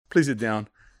please sit down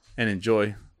and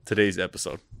enjoy today's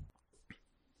episode.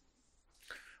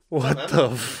 What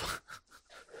the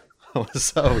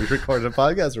What's up? We recording a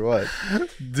podcast or what?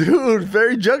 Dude,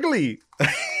 very juggly.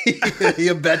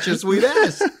 You bet your sweet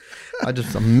ass.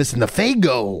 I'm missing the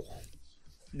Fago.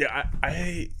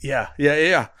 Yeah,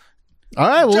 yeah. All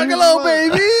right, well, Juggalo,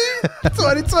 baby!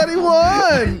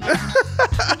 2021!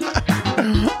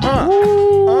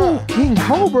 King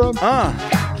Cobra.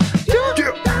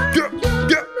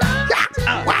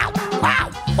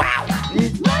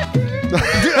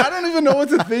 Dude, I don't even know what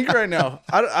to think right now.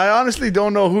 I honestly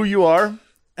don't know who you are,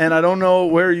 and I don't know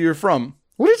where you're from.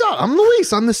 What are you talking? I'm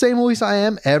Luis. I'm the same Luis I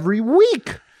am every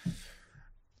week.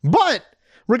 But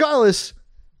regardless,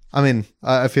 I mean,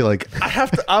 I feel like I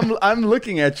have to. I'm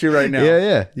looking at you right now.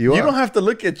 Yeah. You don't have to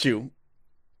look at you.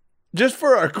 Just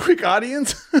for our quick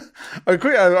audience,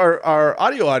 our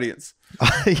audio audience.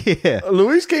 Yeah.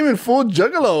 Luis came in full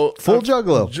juggalo. Full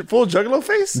juggalo. Full juggalo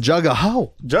face?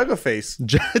 Jugga face.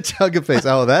 Jugga face.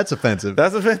 Oh, that's offensive.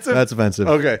 That's offensive? That's offensive.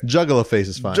 Okay. Juggalo face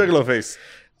is fine. Juggalo face.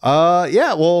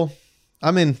 Yeah, well,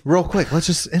 I mean, real quick, let's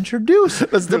just introduce the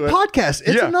podcast.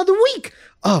 It's another week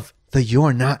of the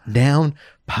You're Not Down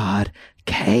podcast.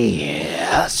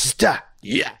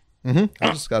 Yeah. I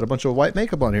just got a bunch of white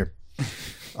makeup on here.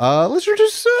 Let's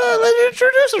introduce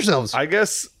ourselves. I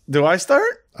guess, do I start?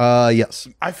 Yes.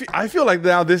 I feel like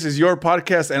now this is your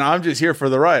podcast and I'm just here for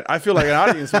the ride. I feel like an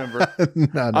audience member.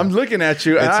 No. I'm looking at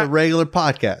you. It's a regular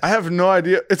podcast. I have no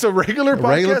idea. It's a regular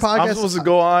podcast? I'm supposed to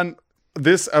go on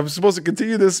this. I'm supposed to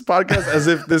continue this podcast as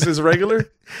if this is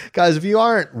regular. Guys, if you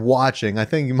aren't watching, I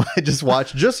think you might just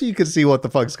watch just so you can see what the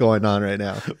fuck's going on right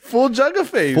now. Full Jugga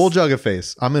face. Full Jugga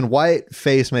face. I'm in white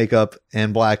face makeup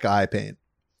and black eye paint.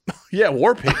 Yeah,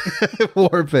 war paint.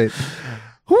 War paint.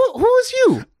 Who is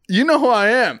you? You know who I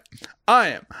am. I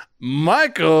am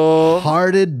Michael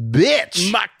Hearted bitch.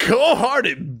 My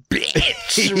cold-hearted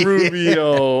bitch,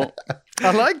 Rubio.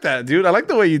 I like that, dude. I like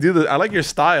the way you do this. I like your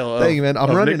style. Thank you, man.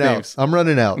 I'm running out.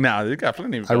 Nah, you got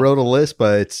plenty of I wrote a list,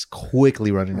 but it's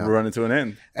quickly running out. We're running to an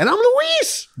end. And I'm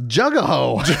Luis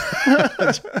Juggaho.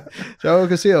 Joe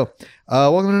Castillo.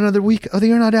 Welcome to another week of the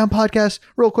You're Not Down podcast.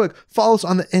 Real quick, follow us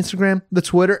on the Instagram, the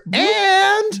Twitter,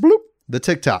 and the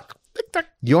TikTok.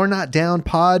 You're Not Down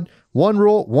pod. One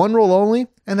rule only,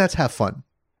 and that's have fun.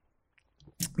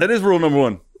 That is rule number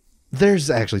one. There's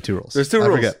actually two rules. There's two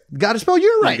rules. Got to spell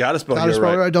you're right. You got to spell you're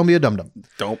right. Don't be a dum-dum.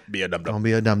 Don't be a dum-dum. Don't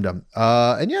be a dum-dum.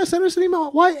 And yeah, send us an email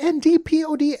at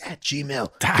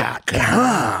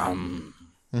yndpod@gmail.com.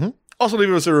 Also,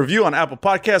 leave us a review on Apple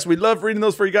Podcasts. We love reading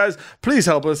those for you guys. Please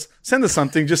help us. Send us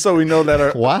something just so we know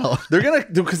that wow. They're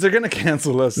gonna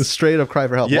cancel us. The straight up cry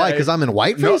for help. Why? Because I'm in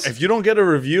whiteface? No, if you don't get a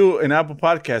review in Apple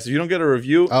Podcasts, if you don't get a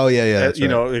review, know,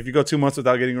 if you go 2 months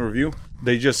without getting a review,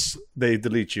 they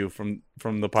delete you from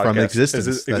the podcast. From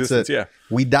existence. That's it. Yeah.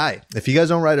 We die. If you guys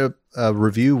don't write a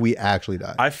review, we actually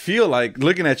die. I feel like,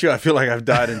 looking at you, I feel like I've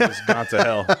died and just gone to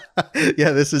hell.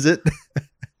 Yeah, this is it.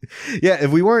 Yeah,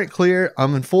 if we weren't clear,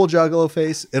 I'm in full juggalo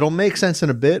face. It'll make sense in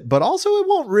a bit, but also it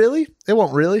won't really.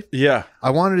 Yeah.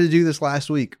 I wanted to do this last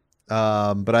week,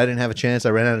 but I didn't have a chance. I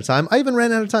ran out of time. I even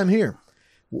ran out of time here.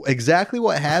 Exactly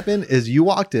what happened is you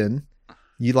walked in.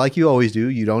 You always do.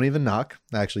 You don't even knock.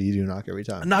 Actually, you do knock every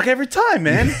time. I knock every time,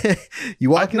 man. You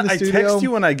walk in the studio. I text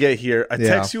you when I get here. I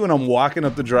text you when I'm walking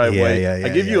up the driveway. I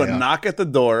give you a knock at the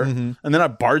door, and then I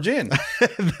barge in.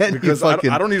 Because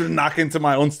I don't even knock into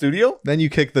my own studio. Then you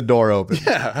kick the door open.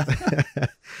 Yeah.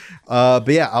 But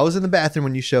yeah, I was in the bathroom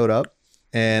when you showed up.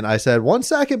 And I said, 1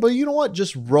 second, but you know what?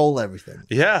 Just roll everything.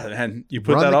 Yeah, and you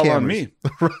put that all on me.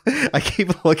 I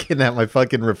keep looking at my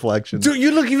fucking reflection. Dude,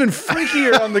 you look even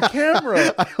freakier on the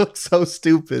camera. I look so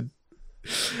stupid.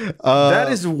 That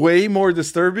is way more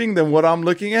disturbing than what I'm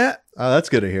looking at. That's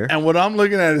good to hear. And what I'm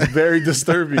looking at is very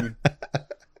disturbing.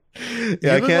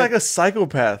 Yeah, you look like a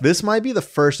psychopath. This might be the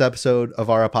first episode of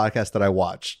our podcast that I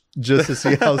watch just to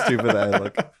see how stupid I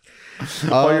look.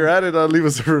 While you're at it, leave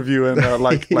us a review and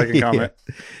like a comment.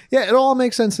 Yeah, it all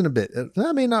makes sense in a bit.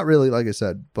 I mean, not really, like I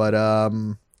said, but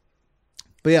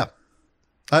yeah,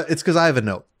 it's because I have a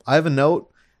note. I have a note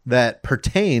that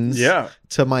pertains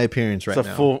to my appearance right now. It's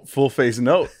a full face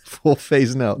note. Full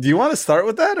face note. Do you want to start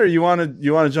with that, or you want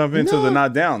to jump into the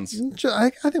not downs?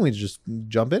 I think we just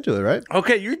jump into it, right?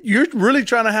 Okay, you're really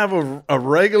trying to have a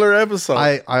regular episode.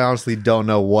 I honestly don't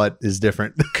know what is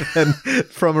different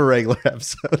from a regular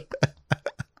episode.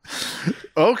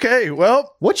 Okay,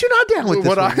 well, what you not down with?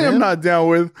 What I am not down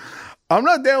with, I'm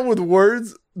not down with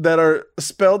words that are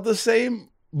spelled the same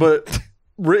but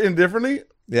written differently.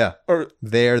 Yeah. Or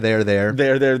there.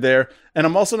 And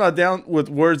I'm also not down with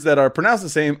words that are pronounced the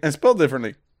same and spelled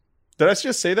differently. Did I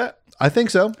just say that? I think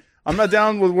so. I'm not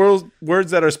down with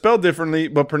words that are spelled differently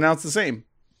but pronounced the same.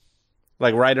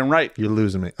 Like right and right. You're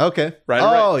losing me. Okay. Right.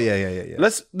 Oh, right. Yeah.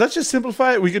 Let's just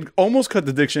simplify it. We could almost cut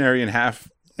the dictionary in half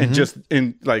and just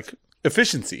in like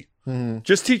efficiency.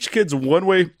 Just teach kids one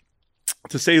way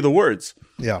to say the words.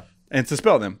 Yeah. And to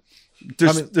spell them.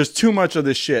 There's too much of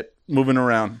this shit moving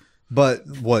around. But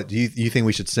what do you think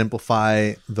we should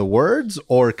simplify the words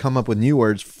or come up with new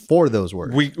words for those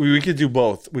words? We could do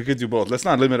both. Let's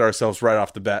not limit ourselves right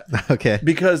off the bat. Okay.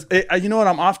 Because you know what?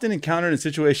 I'm often encountered in a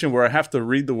situation where I have to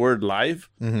read the word live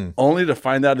only to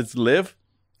find out it's live.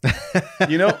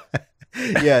 You know?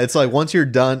 Yeah, it's like once you're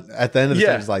done at the end of the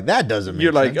sentence, like that doesn't make sense.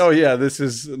 You're like, oh yeah, this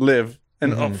is live.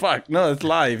 And oh fuck, no, it's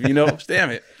live, you know? Damn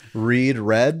it. Read.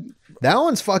 That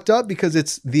one's fucked up because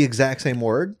it's the exact same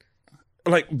word.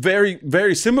 Like very,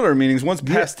 very similar meanings. One's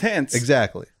past tense.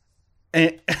 Exactly.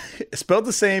 And spelled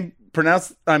the same,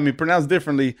 pronounced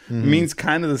differently, means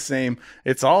kind of the same.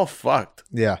 It's all fucked.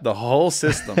 Yeah. The whole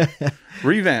system.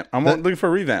 Revamp. I'm looking for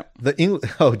a revamp.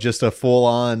 Just a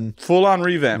full-on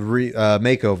revamp.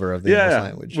 Makeover of the English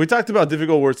language. We talked about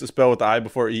difficult words to spell with the I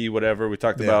before E, whatever. We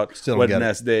talked about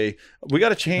Wednesday. We got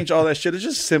to change all that shit. Let's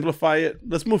just simplify it.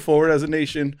 Let's move forward as a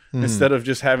nation instead of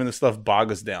just having the stuff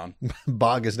bog us down.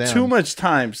 Too much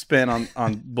time spent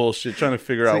on bullshit trying to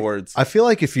figure out words. I feel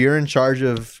like if you're in charge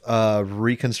of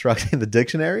reconstructing the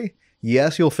dictionary,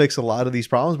 yes, you'll fix a lot of these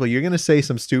problems, but you're going to say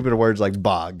some stupid words like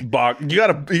bog.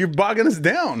 You're bogging us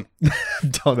down.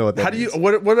 Don't know what that means.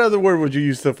 What other word would you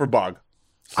use for bog?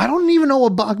 I don't even know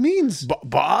what bog means.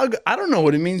 Bog? I don't know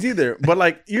what it means either. But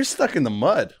like, you're stuck in the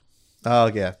mud. Oh,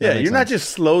 yeah. Yeah, you're not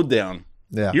just slowed down.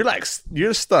 Yeah. You're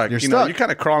stuck. You're stuck. You're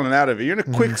kind of crawling out of it. You're in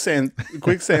a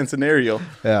quicksand scenario.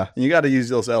 Yeah. And you got to use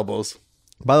those elbows.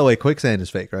 By the way, quicksand is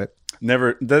fake, right?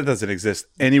 Never. That doesn't exist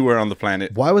anywhere on the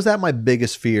planet. Why was that my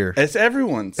biggest fear? It's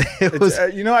everyone's.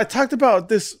 I talked about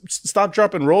this stop,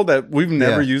 drop, and roll that we've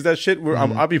never used that shit.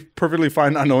 I'll be perfectly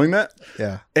fine not knowing that.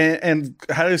 Yeah. And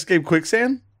how to escape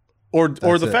quicksand, or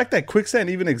the fact that quicksand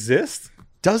even exists.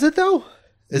 Does it though?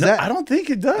 I don't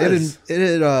think it does.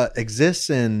 It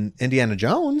exists in Indiana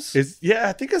Jones.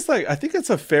 I think it's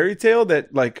a fairy tale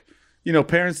that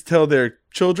parents tell their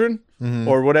children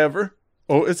or whatever.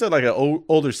 Oh, it's like an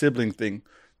older sibling thing.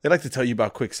 They like to tell you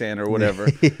about quicksand or whatever.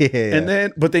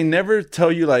 But they never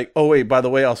tell you like, oh wait, by the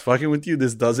way, I was fucking with you.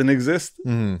 This doesn't exist.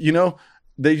 You know,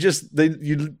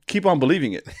 you keep on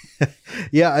believing it.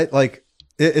 Yeah.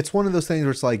 It's one of those things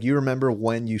where it's like, you remember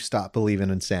when you stop believing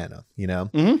in Santa, you know,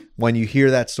 when you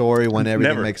hear that story, when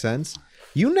everything makes sense,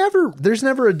 there's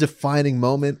never a defining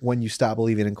moment when you stop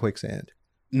believing in quicksand.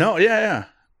 No. Yeah.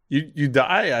 You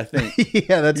die, I think.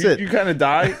 Yeah, that's it. You kind of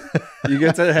die. You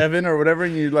get to heaven or whatever,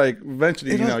 and you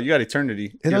eventually, you got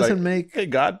eternity. It doesn't make. Hey,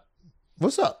 God,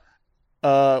 what's up?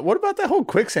 What about that whole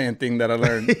quicksand thing that I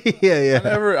learned? Yeah.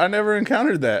 I never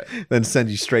encountered that. Then send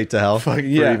you straight to hell for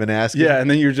even asking. Yeah, and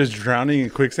then you're just drowning in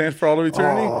quicksand for all of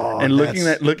eternity, and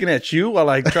looking at you while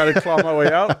I try to claw my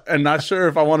way out, and not sure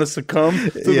if I want to succumb to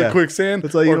the quicksand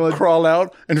or crawl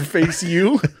out and face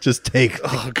you. Just take.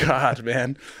 Oh God,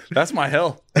 man, that's my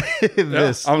hell.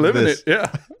 I'm living it.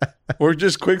 Yeah, we're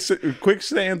just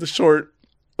quicksand short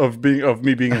of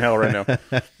me being in hell right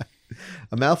now.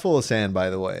 A mouthful of sand, by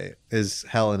the way, is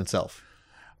hell in itself.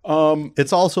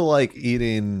 It's also like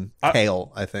eating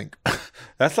kale, I think.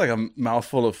 That's like a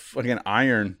mouthful of fucking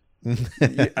iron.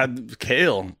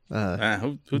 Kale.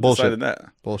 Who decided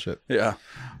that? Bullshit. Yeah.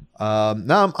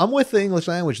 No, I'm with the English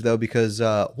language though, because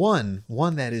one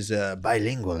that is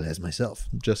bilingual as myself.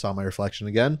 Just saw my reflection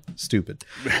again. Stupid.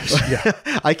 Yeah.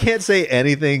 I can't say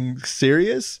anything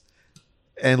serious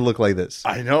and look like this.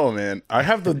 I know, man. I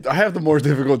have the more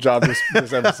difficult job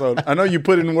this episode. I know you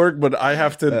put in work, but I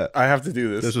have to do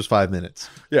this. This was 5 minutes.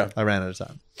 Yeah, I ran out of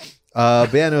time.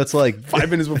 But yeah, no, it's like 5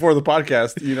 minutes before the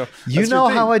podcast. You know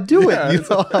how I do it. Yeah, you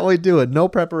know how I do it. No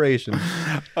preparation.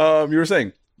 You were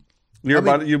saying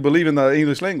you believe in the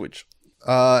English language.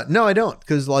 No, I don't,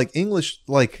 because like English,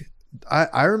 like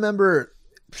I remember.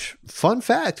 Fun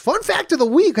fact of the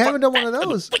week. I haven't done one of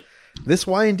those. This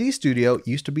Y&D studio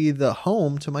used to be the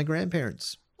home to my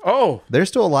grandparents. Oh. They're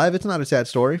still alive. It's not a sad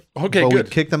story. Okay, but good.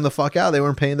 We kicked them the fuck out. They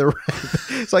weren't paying their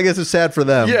rent. So I guess it's sad for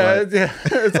them. Yeah.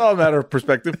 It's all a matter of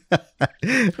perspective.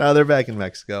 Now they're back in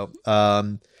Mexico.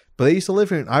 But they used to live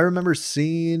here. I remember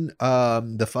seeing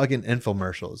the fucking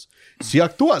infomercials. Si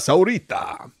actúas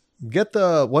ahorita. Get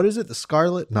what is it?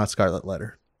 Not Scarlet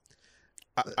Letter.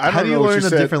 How do you learn a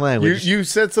different language? You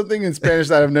said something in Spanish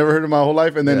that I've never heard in my whole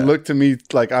life, and then looked to me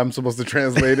like I'm supposed to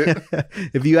translate it.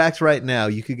 If you ask right now,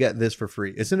 you could get this for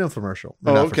free. It's an infomercial.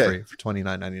 For free, for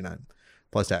 $29.99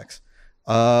 plus tax.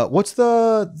 What's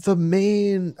the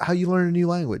main how you learn a new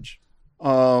language?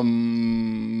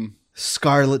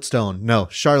 Scarlet Stone. No,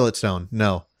 Charlotte Stone.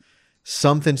 No.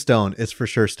 Something Stone. It's for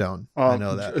sure Stone. I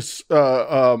know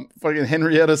that. Fucking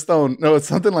Henrietta Stone. No, it's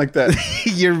something like that.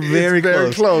 You're very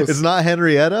close. It's not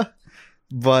Henrietta,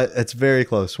 but it's very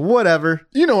close. Whatever.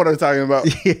 You know what I'm talking about.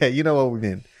 Yeah, you know what we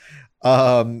mean.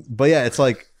 But yeah, it's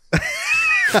like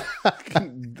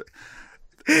Dude,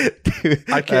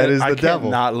 I can't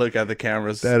not look at the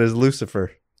cameras. That is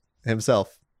Lucifer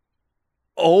himself.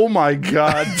 Oh my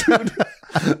god, dude.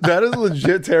 That is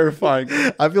legit terrifying.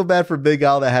 I feel bad for Big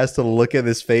Al that has to look at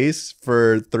his face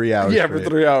for 3 hours. Yeah, for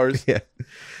 3 hours. Yeah.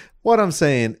 What I'm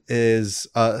saying is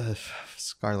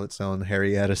Scarlet Stone,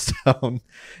 Henrietta Stone.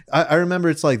 I remember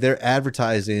it's like they're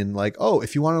advertising like, oh,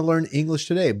 if you want to learn English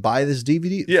today, buy this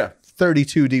DVD. Yeah.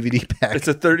 32 DVD pack. It's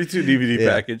a 32 DVD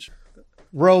package.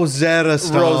 Rosetta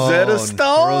Stone. Rosetta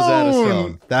Stone. Rosetta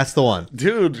Stone. That's the one.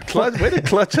 Dude, way to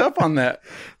clutch up on that.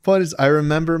 But I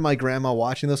remember my grandma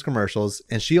watching those commercials,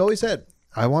 and she always said,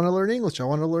 I want to learn English. I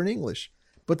want to learn English.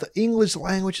 But the English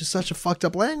language is such a fucked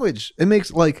up language. It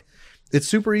makes it's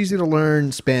super easy to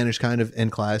learn Spanish kind of in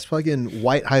class. Fucking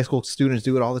white high school students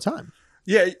do it all the time.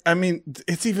 Yeah, I mean,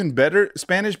 it's even better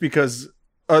Spanish because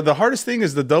the hardest thing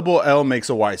is the double L makes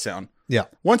a Y sound. Yeah.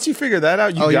 Once you figure that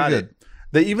out, you got it.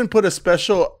 They even put a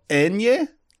special N,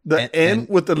 the N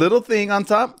with the little thing on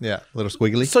top. Yeah, little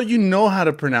squiggly. So you know how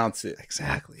to pronounce it.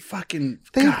 Exactly. Fucking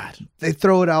God. They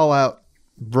throw it all out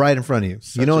right in front of you.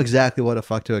 You know exactly what the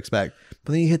fuck to expect.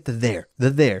 But then you hit the there.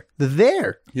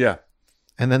 Yeah.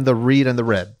 And then the read and the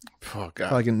red. Oh, God.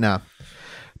 Fucking nah.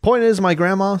 Point is, my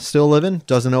grandma, still living,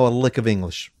 doesn't know a lick of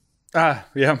English. Yeah.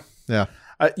 Yeah.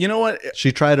 You know what?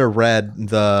 She tried to read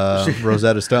the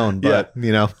Rosetta Stone, but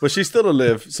But she's still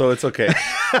alive, so it's okay.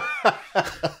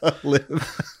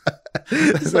 Live.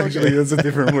 That's a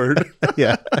different word.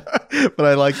 Yeah. But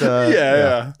I like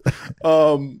the...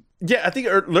 Yeah, I think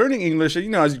learning English, as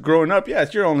you're growing up,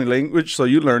 it's your only language, so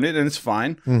you learn it and it's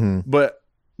fine. Mm-hmm.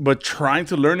 But trying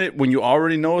to learn it when you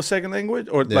already know a second language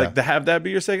or like to have that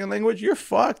be your second language, you're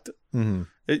fucked. Mm-hmm.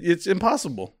 It's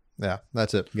impossible. Yeah,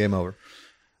 that's it. Game over.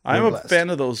 I'm a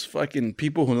fan of those fucking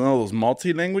people who know those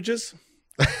multi-languages.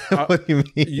 What do you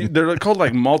mean? They're called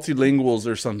like multilinguals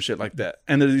or some shit like that.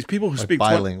 And there's these people who speak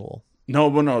bilingual.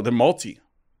 No, they're multi.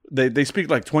 They speak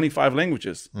like 25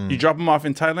 languages. You drop them off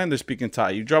in Thailand, they're speaking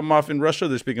Thai. You drop them off in Russia,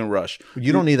 they're speaking Rush.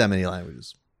 You don't need that many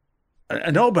languages.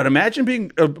 I know, but imagine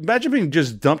being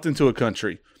just dumped into a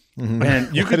country. Mm-hmm.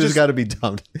 And you could just got to be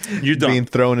dumped. You dumped. Being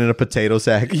thrown in a potato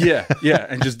sack. Yeah,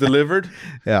 and just delivered.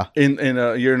 Yeah.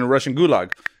 You're in a Russian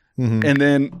gulag. Mm-hmm. And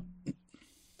then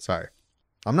sorry.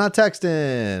 I'm not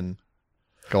texting.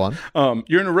 Go on.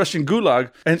 You're in a Russian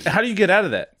gulag, and how do you get out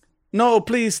of that? No,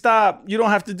 please stop. You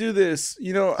don't have to do this.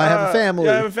 I have a family.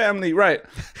 I have a family, right?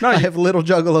 No, I have little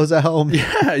juggalos at home.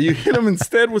 Yeah, you hit them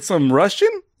instead with some Russian.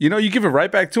 You give it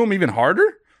right back to them even harder.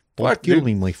 Don't kill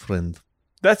me, my friend.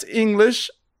 That's English.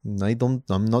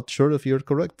 I'm not sure if you're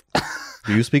correct.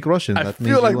 Do you speak Russian? I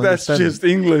feel like that's just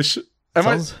English.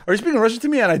 Are you speaking Russian to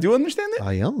me and I do understand it?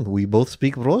 I am. We both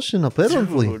speak Russian,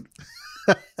 apparently. Dude.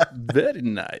 Very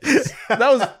nice.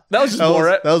 That was just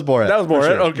Borat. That was Borat. That was Borat.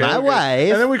 Sure. Okay. My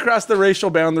wife. And then we crossed the racial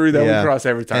boundary that we cross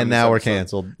every time. And now we're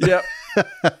canceled. Yep.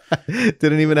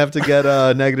 Didn't even have to get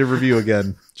a negative review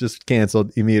again. Just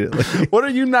canceled immediately. What are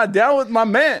you not down with, my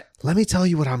man? Let me tell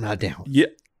you what I'm not down with. Yeah.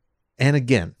 And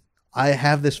again, I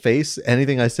have this face.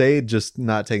 Anything I say, just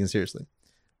not taken seriously.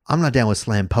 I'm not down with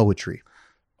slam poetry.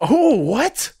 Oh,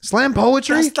 what? Slam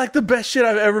poetry? That's like the best shit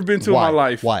I've ever been to in my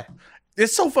life. Why?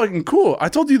 It's so fucking cool. I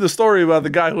told you the story about the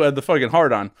guy who had the fucking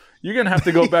heart on. You're going to have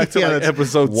to go back to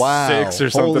episode 6 or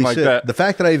something like that. The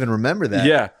fact that I even remember that.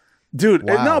 Yeah. Dude,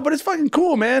 wow. No, but it's fucking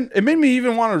cool, man. It made me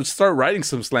even want to start writing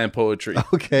some slam poetry.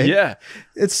 Okay. Yeah.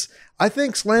 I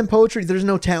think slam poetry, there's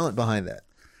no talent behind that.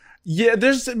 Yeah,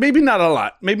 there's maybe not a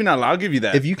lot. I'll give you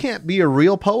that. If you can't be a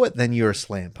real poet, then you're a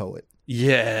slam poet.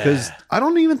 Yeah. Because I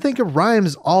don't even think it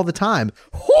rhymes all the time.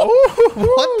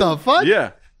 What the fuck?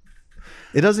 Yeah.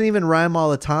 It doesn't even rhyme all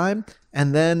the time.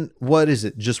 And then, what is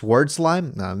it? Just word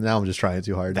slime? No, now I'm just trying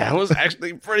too hard. That was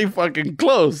actually pretty fucking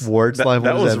close. Word slime?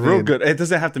 That was real good. It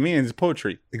doesn't have to mean it's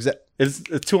poetry. Exactly. It's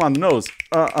too on the nose.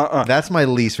 That's my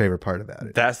least favorite part about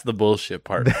it. That's the bullshit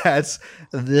part. That's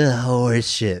the horse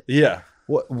shit. Yeah.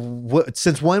 What?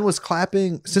 Since when was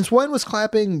clapping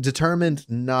determined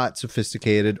not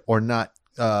sophisticated or not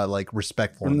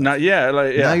respectful enough?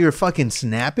 Now you're fucking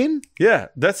snapping? Yeah,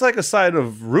 that's like a side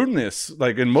of rudeness.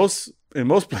 Like in most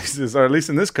places, or at least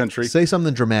in this country. Say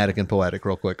something dramatic and poetic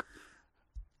real quick.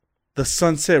 The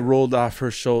sunset rolled off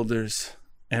her shoulders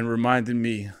and reminded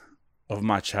me of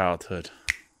my childhood.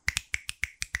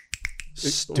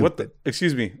 Stupid.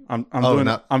 Excuse me. I'm not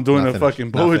doing a finished.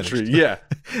 fucking Not poetry. finished. Yeah.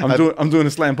 I'm doing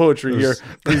a slam poetry here.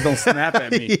 Please don't snap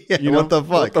at me. Yeah, You know? what the fuck?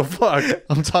 What the fuck?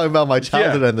 I'm talking about my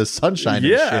childhood Yeah. and the sunshine and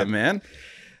Yeah, shit. man.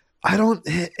 I don't.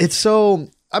 It's so.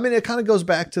 I mean, it kind of goes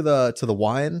back to the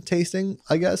wine tasting,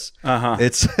 I guess. Uh-huh.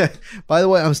 It's. By the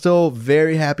way, I'm still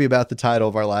very happy about the title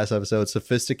of our last episode,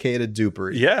 "Sophisticated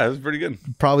Dupery." Yeah, it was pretty good.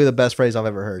 Probably the best phrase I've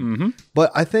ever heard. Mm-hmm.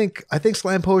 But I think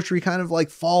slam poetry kind of like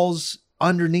falls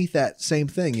underneath that same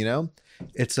thing. You know,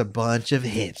 it's a bunch of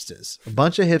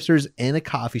hipsters in a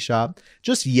coffee shop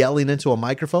just yelling into a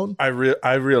microphone. I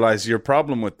realize your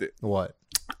problem with it. What?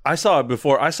 I saw it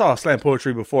before. I saw slam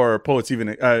poetry before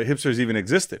hipsters even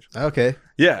existed. Okay.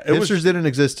 Yeah, it Hipsters didn't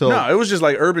exist till. No, it was just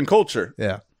like urban culture.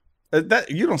 Yeah.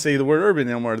 That you don't say the word urban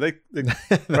anymore. They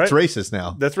That's right? racist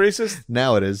now. That's racist.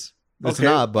 Now it is. It's Okay.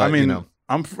 not, but I mean, you know.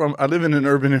 I live in an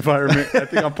urban environment. I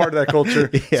think I'm part of that culture,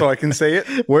 Yeah. so I can say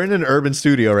it. We're in an urban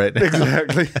studio right now.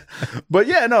 Exactly. But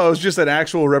yeah, no, it was just an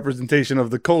actual representation of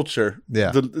the culture.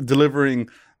 Yeah. Delivering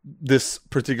this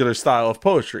particular style of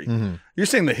poetry. Mm-hmm. You're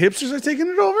saying the hipsters are taking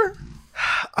it over?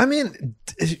 I mean,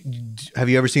 have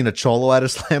you ever seen a cholo at a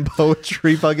slam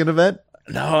poetry fucking event?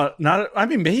 No, not. I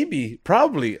mean, maybe,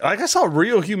 probably. Like I saw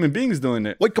real human beings doing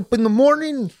it. Wake up in the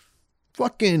morning,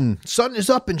 fucking sun is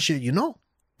up and shit, you know?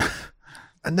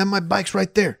 And then my bike's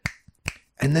right there.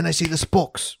 And then I see the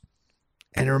spokes.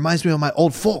 And it reminds me of my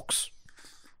old folks.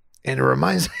 And it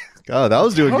reminds me. Oh, that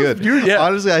was doing good. Yeah.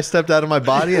 Honestly, I stepped out of my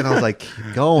body and I was like,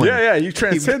 keep going. Yeah. You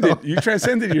transcended. You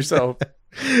transcended yourself.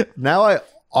 Now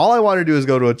all I want to do is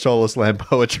go to a cholo slam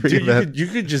poetry Dude, event. you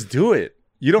could just do it.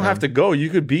 You don't have to go. You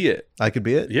could be it. I could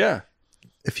be it. Yeah.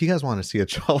 If you guys want to see a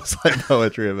cholo slam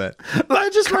poetry event,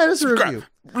 just write us a review.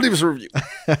 Leave us a review.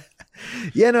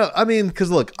 Yeah, no, I mean, because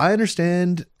look, I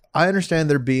understand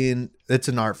it's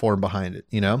an art form behind it,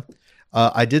 you know?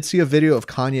 I did see a video of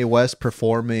Kanye West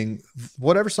performing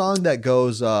whatever song that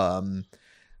goes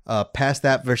past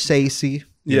that Versace.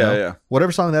 Yeah.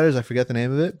 Whatever song that is, I forget the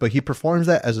name of it, but he performs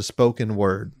that as a spoken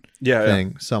word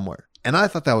thing somewhere. And I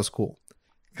thought that was cool.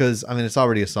 Because, I mean, it's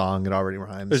already a song. It already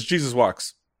rhymes. It's Jesus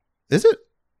Walks. Is it?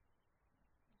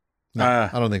 No, Uh,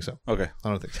 I don't think so. Okay. I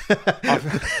don't think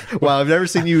so. Well, I've never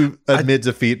seen you admit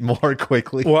defeat more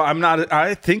quickly. Well, I'm not.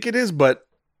 I think it is, but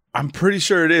I'm pretty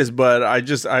sure it is. But I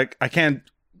can't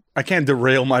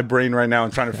derail my brain right now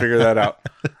and trying to figure that out.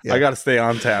 Yeah. I got to stay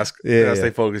on task. Yeah, I got to yeah. stay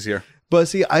focused here. But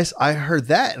see, I heard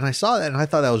that and I saw that and I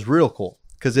thought that was real cool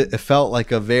because it felt like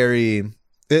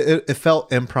it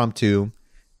felt impromptu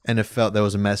and it felt there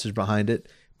was a message behind it.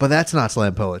 But that's not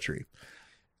slam poetry.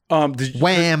 Did you,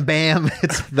 Wham, bam.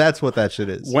 That's what that shit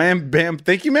is. wham, bam.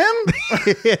 Thank you, ma'am.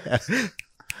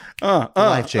 Yeah.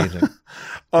 Life changing.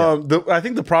 I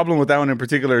think the problem with that one in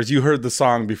particular is you heard the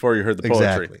song before you heard the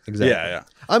poetry. Exactly. Yeah.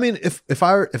 I mean, if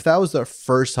that was the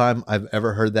first time I've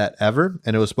ever heard that ever,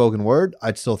 and it was spoken word,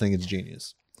 I'd still think it's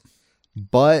genius.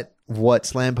 But what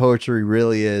slam poetry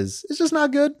really is, it's just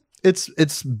not good.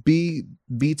 It's B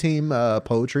team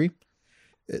poetry.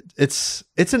 It's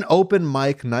an open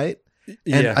mic night,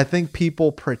 and Yeah. I think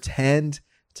people pretend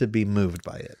to be moved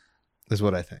by it. Is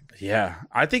what I think. Yeah.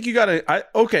 I think you got to.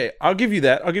 Okay. I'll give you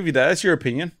that. That's your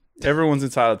opinion. Everyone's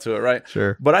entitled to it, right?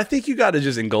 Sure. But I think you got to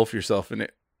just engulf yourself in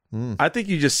it. Mm. I think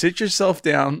you just sit yourself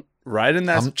down right in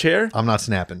that chair. I'm not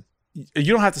snapping. You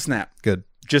don't have to snap. Good.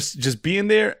 Just be in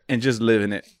there and just live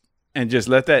in it. And just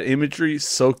let that imagery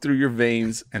soak through your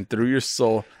veins and through your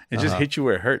soul and just hit you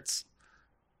where it hurts.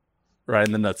 Right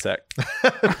in the nutsack.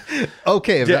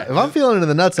 Okay, if I'm feeling it in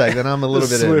the nutsack, then I'm a little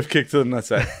bit swift kick to the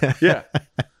nutsack. Yeah.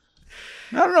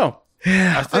 I don't know.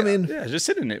 Yeah, I mean, just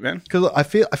sit in it, man. because I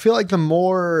feel like the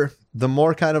more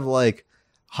kind of like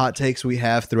hot takes we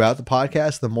have throughout the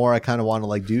podcast, the more I kind of want to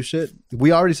like do shit.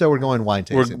 We already said we're going wine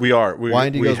tasting. We are.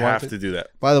 Wine We goes wine have tasting. to do that.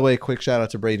 By the way, quick shout out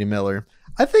to Brady Miller.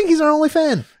 I think he's our only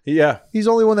fan. Yeah. He's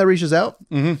the only one that reaches out.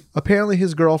 Mm-hmm. Apparently,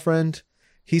 his girlfriend,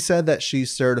 he said that she's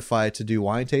certified to do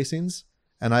wine tastings,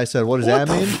 and I said, "What does that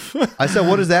mean?" I said,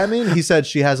 "What does that mean?" He said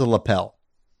she has a lapel.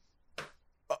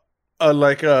 I think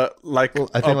like a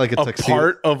a tuxedo.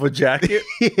 part of a jacket.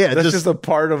 Yeah, That's just a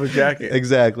part of a jacket.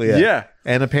 exactly. Yeah. Yeah.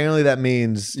 And apparently that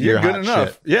means you're good hot enough.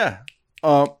 shit. Yeah.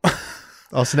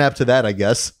 I'll snap to that, I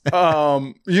guess.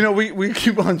 We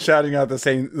keep on shouting out the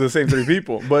same three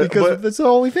people, but Because it's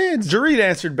OnlyFans. Jareed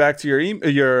answered back to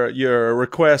your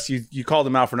request. You called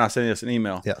him out for not sending us an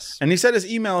email. Yes. And he said his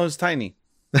email is tiny.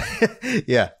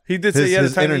 Yeah. He did say he had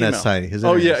his a tiny internet's email. tiny. His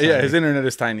Oh yeah, internet's yeah. tiny. His internet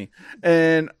is tiny,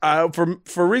 and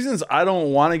for reasons I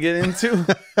don't want to get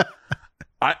into,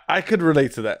 I could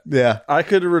relate to that. Yeah. I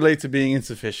could relate to being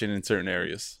insufficient in certain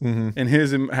areas. Mm-hmm. And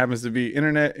his happens to be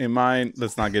internet. In mine,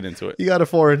 let's not get into it. You got a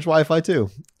 4-inch Wi-Fi too.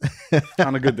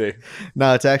 On a good day.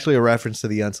 No, it's actually a reference to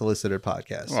the Unsolicited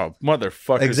podcast. Oh,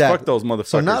 motherfuckers. Exactly. Fuck those motherfuckers.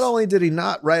 So not only did he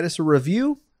not write us a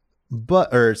review,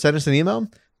 or send us an email,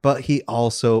 but he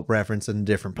also referenced a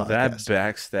different podcast.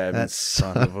 That backstabbing That's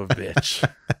son of a bitch.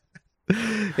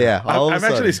 Yeah. I'm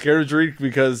actually scared of Jareek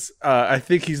because I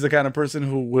think he's the kind of person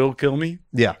who will kill me.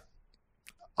 Yeah.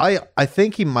 I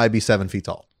think he might be 7 feet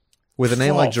tall. With a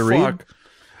name like Jareek.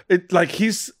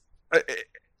 Jareek,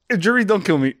 don't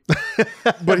kill me.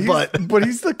 But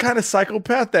he's the kind of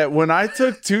psychopath that when I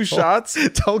took 2 shots.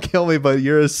 Don't kill me, but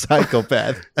you're a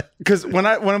psychopath. Because when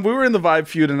we were in the Vibe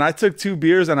feud and I took 2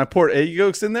 beers and I poured egg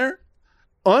yolks in there,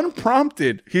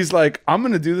 unprompted, he's like, I'm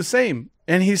gonna do the same.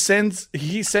 And he sent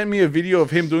me a video of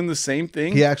him doing the same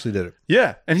thing. He actually did it.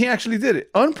 Yeah, and he actually did it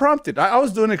unprompted. I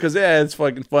was doing it because it's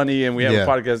fucking funny and we have a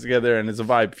podcast together and it's a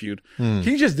Vibe feud.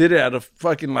 He just did it out of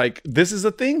fucking like, this is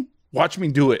a thing. Watch me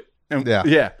do it. And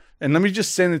yeah. And let me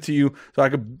just send it to you so I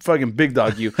could fucking big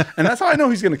dog you. And that's how I know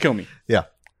he's gonna kill me. Yeah.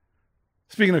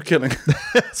 Speaking of killing.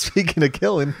 Speaking of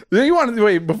killing. Do you want to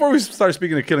wait before we start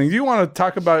speaking of killing? Do you want to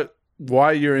talk about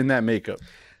why you're in that makeup?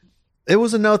 It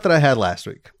was a note that I had last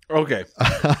week. Okay.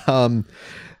 Yeah,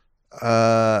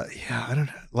 I don't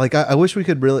know. Like, I wish we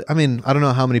could really. I mean, I don't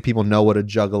know how many people know what a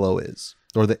juggalo is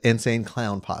or the Insane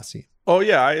Clown Posse. Oh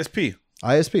yeah, ISP.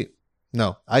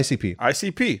 No, ICP.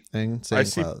 ICP. Insane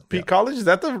ICP Clown. College. Is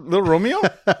that the little Romeo?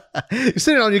 You're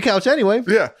sitting on your couch anyway.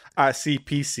 Yeah.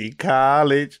 ICPC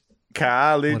College.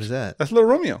 What is that? That's Little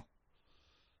Romeo.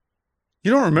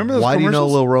 You don't remember those Why do you know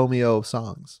commercials? Lil Romeo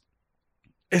songs?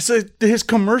 It's his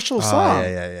commercial song.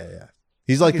 Yeah.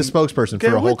 He's like the spokesperson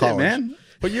for a whole college. Man.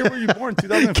 What year were you born? Get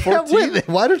with 2014? it.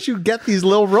 Why don't you get these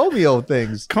Lil Romeo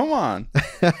things? Come on.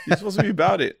 You're supposed to be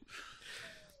about it.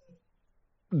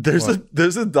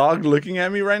 There's a dog looking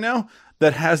at me right now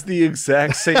that has the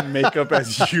exact same makeup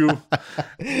as you.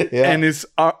 Yeah. And it's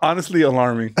honestly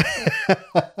alarming.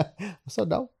 What's up,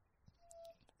 dog?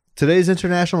 Today's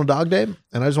International Dog Day,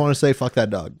 and I just want to say fuck that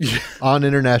dog on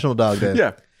International Dog Day.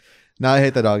 Yeah. No, I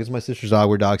hate that dog. It's my sister's dog.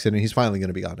 We're dog sitting. He's finally going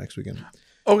to be gone next weekend.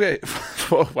 Okay.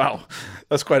 Wow.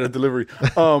 That's quite a delivery.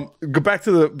 Go back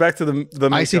to the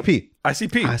makeup. ICP.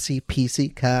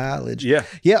 ICP College. Yeah.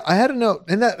 Yeah, I had a note,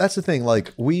 and that's the thing.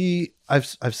 Like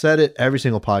I've said it every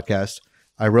single podcast.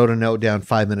 I wrote a note down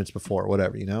 5 minutes before,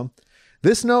 whatever, you know.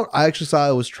 This note, I actually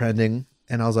saw it was trending,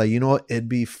 and I was like, you know what? It'd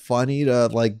be funny to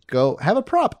like go have a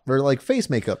prop or like face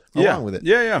makeup along with it.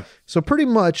 Yeah. So pretty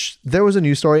much there was a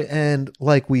news story, and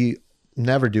like we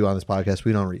never do on this podcast,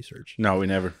 we don't research. No, we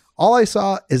never. All I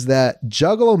saw is that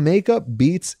Juggalo makeup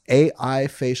beats AI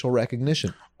facial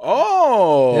recognition.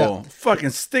 Oh, fucking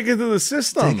stick it to the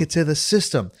system. Take it to the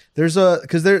system. There's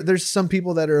some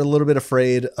people that are a little bit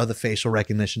afraid of the facial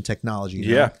recognition technology.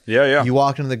 You know? Yeah. You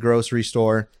walk into the grocery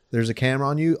store, there's a camera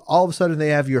on you. All of a sudden, they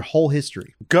have your whole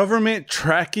history. Government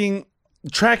tracking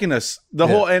us. The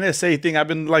whole NSA thing. I've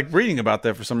been like reading about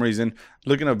that for some reason.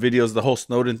 Looking up videos, the whole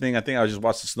Snowden thing. I think I just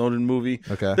watched the Snowden movie.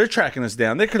 Okay. They're tracking us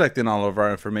down. They're collecting all of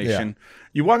our information.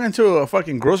 You walk into a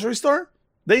fucking grocery store,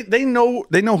 they know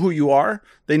who you are.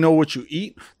 They know what you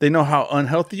eat. They know how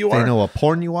unhealthy you are. They know what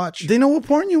porn you watch. They know what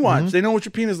porn you watch. They know what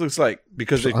your penis looks like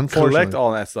because they collect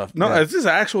all that stuff. No, it's just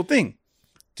an actual thing.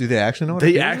 Do they actually know what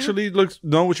They actually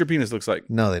know what your penis looks like.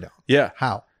 No, they don't. Yeah.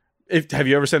 How? Have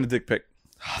you ever sent a dick pic?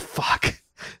 Oh, fuck.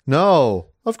 No,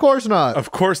 of course not.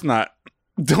 Of course not.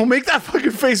 Don't make that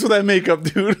fucking face with that makeup,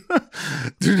 dude.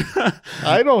 Dude.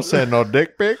 I don't send no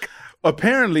dick pic.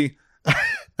 Apparently, I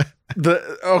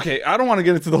don't want to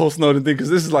get into the whole Snowden thing because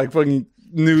this is like fucking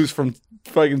news from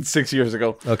fucking 6 years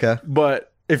ago. Okay.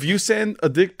 But if you send a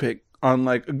dick pic on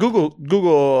like Google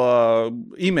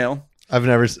email, I've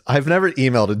never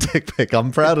emailed a dick pic.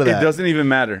 I'm proud of that. It doesn't even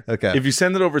matter. Okay. If you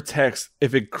send it over text,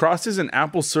 if it crosses an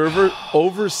Apple server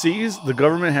overseas, the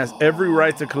government has every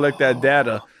right to collect that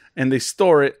data and they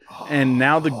store it. And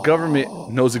now the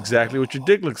government knows exactly what your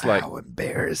dick looks like. How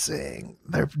embarrassing.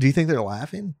 Do you think they're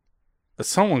laughing?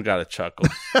 Someone got to chuckle.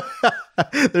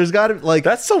 There's got to like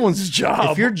that's someone's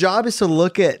job. If your job is to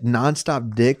look at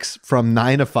nonstop dicks from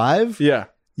 9 to 5, yeah,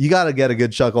 you got to get a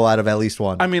good chuckle out of at least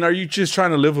one. I mean, are you just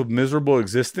trying to live a miserable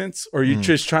existence, or are you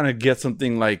just trying to get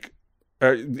something like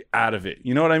out of it?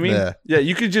 You know what I mean? Yeah.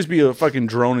 You could just be a fucking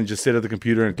drone and just sit at the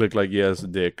computer and click like, yes,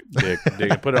 dick,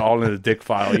 and put it all in a dick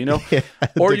file. You know,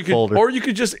 or you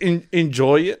could just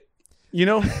enjoy it. You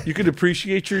know, you could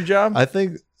appreciate your job. I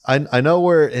think. I know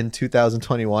we're in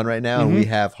 2021 right now and we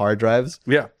have hard drives.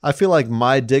 Yeah. I feel like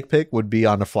my dick pic would be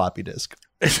on a floppy disk.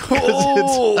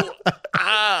 Oh,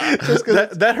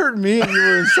 that hurt me, and you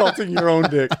were insulting your own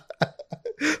dick.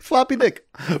 Floppy dick.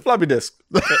 Floppy disk.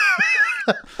 Okay.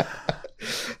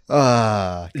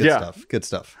 Good stuff. Good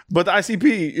stuff. But the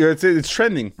ICP, it's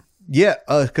trending. Yeah,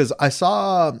 because I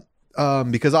saw,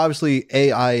 because obviously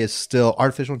AI is still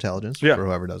artificial intelligence. For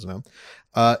whoever doesn't know,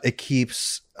 it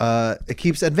keeps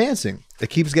advancing. It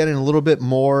keeps getting a little bit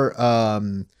more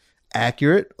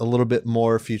accurate, a little bit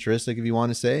more futuristic, if you want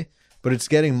to say. But it's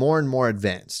getting more and more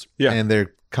advanced. Yeah, and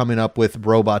they're coming up with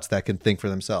robots that can think for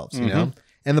themselves. You know,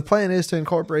 and the plan is to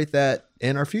incorporate that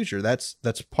in our future. That's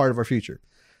part of our future.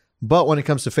 But when it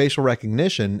comes to facial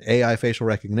recognition, AI facial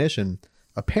recognition,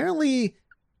 apparently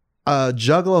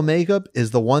Juggalo makeup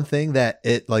is the one thing that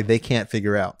they can't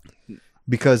figure out,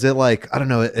 because it I don't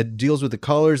know, it deals with the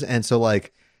colors, and so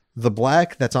the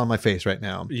black that's on my face right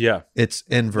now, it's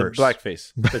inverse. The black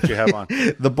face that you have on.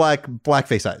 The black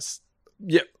face eyes.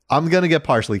 Yep. I'm gonna get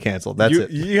partially canceled. That's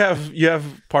it. You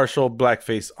have partial black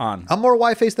face on. I'm more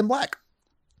white face than black.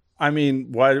 I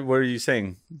mean, what are you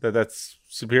saying? That's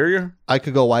superior? I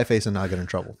could go white face and not get in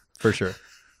trouble for sure.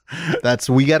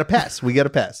 We gotta pass.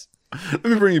 Let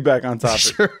me bring you back on topic.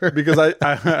 Sure. Because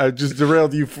I just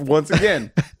derailed you once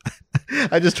again.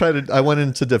 I went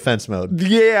into defense mode.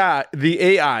 Yeah, the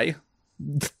AI,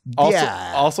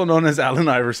 also known as Allen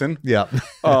Iverson. Yeah.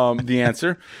 The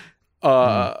answer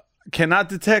cannot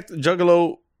detect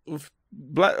Juggalo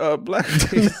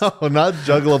blackface. No, not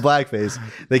Juggalo blackface.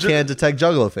 They can't detect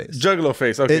Juggalo face. Juggalo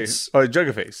face. Okay. It's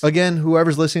Jugga face. Again,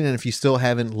 whoever's listening, and if you still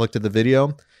haven't looked at the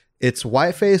video, it's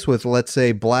white face with, let's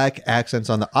say, black accents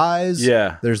on the eyes.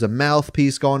 Yeah. There's a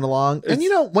mouthpiece going along. And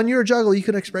when you're a juggler, you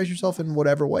can express yourself in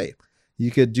whatever way. You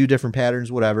could do different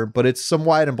patterns, whatever, but it's some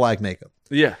white and black makeup.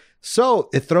 Yeah. So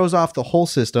it throws off the whole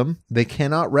system. They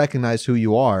cannot recognize who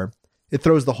you are. It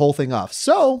throws the whole thing off.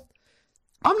 So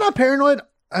I'm not paranoid.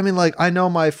 I mean, I know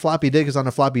my floppy dick is on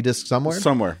a floppy disk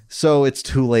somewhere. So it's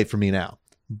too late for me now.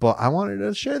 But I wanted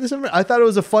to share this. I thought it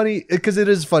was because it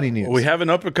is funny news. We have an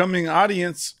up-and-coming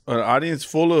audience, an audience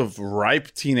full of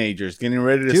ripe teenagers getting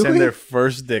ready to send their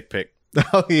first dick pic.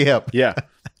 Oh, yeah. Yeah.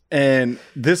 And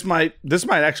this might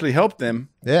actually help them.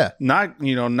 Yeah. Not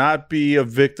be a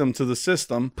victim to the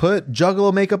system. Put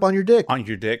Juggalo makeup on your dick. On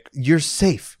your dick. You're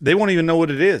safe. They won't even know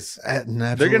what it is.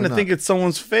 They're going to think it's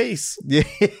someone's face.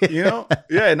 Yeah.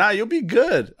 Yeah, you'll be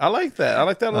good. I like that. I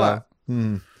like that a lot.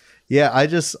 Yeah,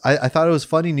 I thought it was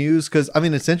funny news because,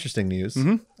 it's interesting news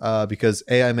because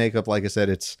AI makeup, like I said,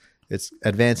 it's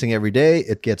advancing every day.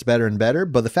 It gets better and better.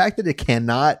 But the fact that it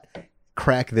cannot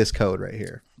crack this code right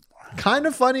here, kind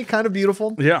of funny, kind of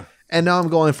beautiful. Yeah. And now I'm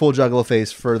going full Juggalo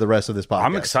face for the rest of this podcast.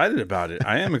 I'm excited about it.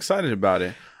 I am excited about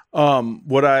it.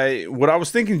 What I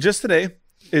was thinking just today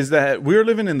is that we're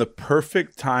living in the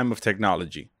perfect time of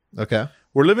technology. Okay.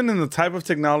 We're living in the type of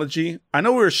technology. I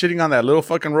know we were shitting on that little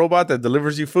fucking robot that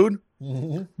delivers you food,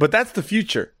 but that's the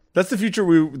future. That's the future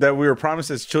that we were promised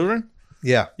as children.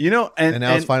 Yeah. And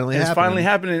now it's finally happening. It's finally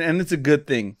happening, and it's a good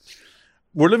thing.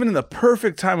 We're living in the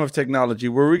perfect time of technology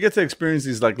where we get to experience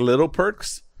these little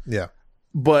perks. Yeah.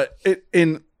 But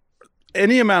in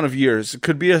any amount of years, it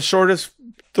could be as short as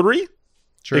 3.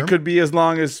 Sure. It could be as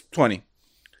long as 20.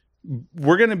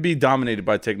 We're going to be dominated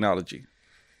by technology.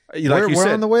 We're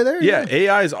on the way there. Yeah,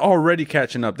 AI is already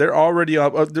catching up. They're already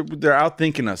up. They're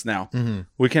outthinking us now.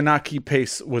 We cannot keep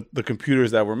pace with the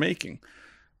computers that we're making.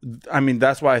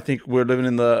 That's why I think we're living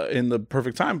in the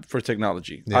perfect time for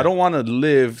technology. Yeah. I don't want to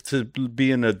live to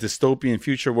be in a dystopian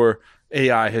future where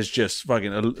AI has just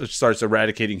fucking starts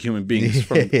eradicating human beings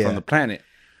from the planet.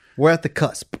 We're at the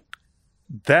cusp.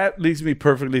 That leads me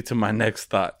perfectly to my next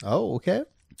thought. Oh, okay.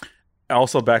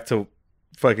 Also back to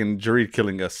fucking Jareed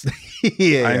killing us.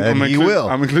 He will.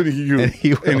 I'm including you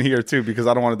in here too because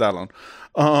I don't want to die alone.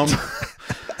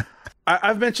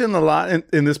 I've mentioned a lot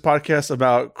in this podcast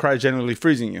about cryogenically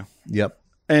freezing you. Yep.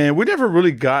 And we never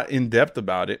really got in depth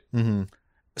about it.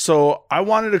 So I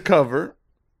wanted to cover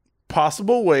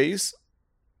possible ways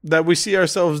that we see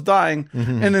ourselves dying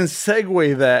and then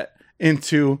segue that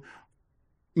into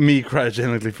me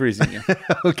cryogenically freezing you.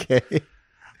 Okay.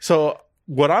 So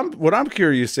what I'm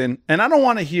curious in, and I don't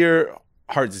want to hear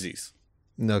heart disease.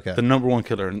 Okay. The number one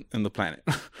killer in the planet.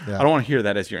 Yeah. I don't want to hear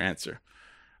that as your answer.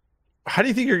 How do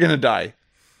you think you're going to die?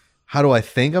 How do I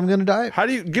think I'm going to die? How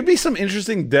do you give me some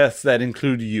interesting deaths that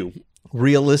include you?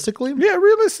 Realistically? Yeah,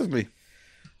 realistically.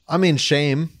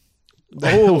 Shame.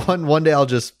 Oh, one day I'll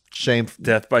just shame.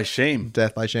 Death by shame.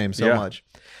 Death by shame so much.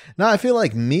 No, I feel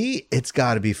like me, it's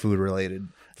got to be food related.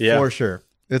 Yeah. For sure.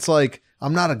 It's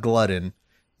I'm not a glutton,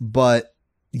 but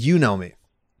you know me.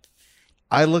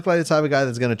 I look like the type of guy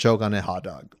that's going to choke on a hot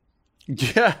dog.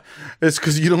 Yeah, it's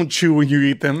because you don't chew when you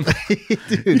eat them.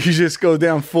 Dude, You just go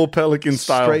down full pelican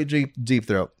style. straight deep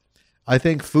throat. I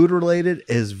think food related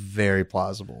is very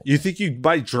plausible. You think you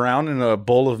might drown in a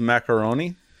bowl of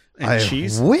macaroni and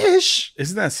cheese? Wish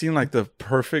Isn't that seem like the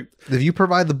perfect? if you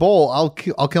provide the bowl, I'll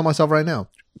kill myself right now.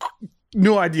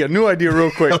 New idea,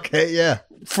 real quick. Okay, yeah.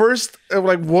 First,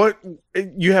 like what?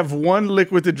 You have one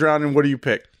liquid to drown in. What do you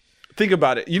pick? Think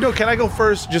about it. Can I go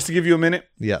first just to give you a minute?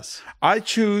 Yes. I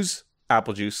choose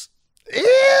apple juice.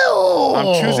 Ew.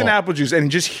 I'm choosing apple juice, and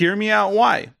just hear me out.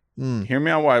 Why? Hear me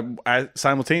out. Why? I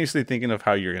simultaneously thinking of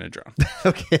how you're gonna drown.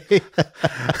 Okay.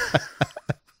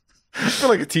 I feel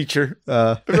like a teacher.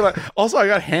 I feel like, also, I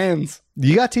got hands.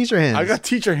 You got teacher hands. I got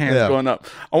teacher hands going up.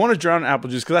 I want to drown in apple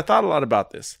juice because I thought a lot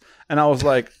about this, and I was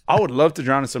like, I would love to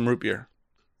drown in some root beer.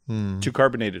 Too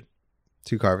carbonated.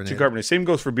 Too carbonated. Too carbonated. Same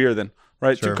goes for beer then,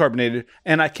 right? Sure. Too carbonated,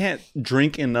 and I can't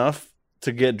drink enough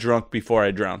to get drunk before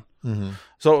I drown. Mm-hmm.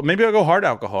 So maybe I'll go hard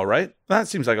alcohol, right? That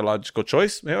seems like a logical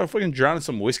choice. Maybe I'll fucking drown in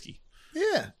some whiskey.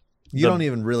 Yeah. You don't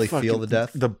even really feel the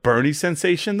death. The burning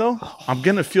sensation, though, I'm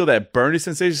going to feel that burning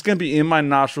sensation. It's going to be in my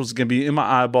nostrils. It's going to be in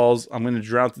my eyeballs. I'm going to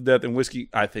drown to death in whiskey.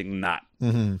 I think not.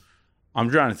 Mm-hmm. I'm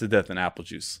drowning to death in apple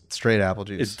juice. Straight apple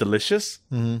juice. It's delicious.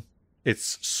 Mm-hmm.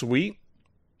 It's sweet.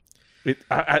 Dude,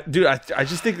 I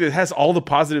just think it has all the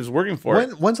positives working for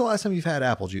it. When's the last time you've had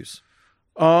apple juice?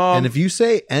 And if you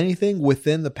say anything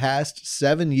within the past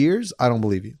 7 years, I don't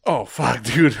believe you. Oh, fuck,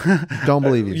 dude. Don't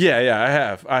believe you.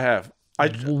 Yeah, I have.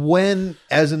 When,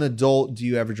 as an adult, do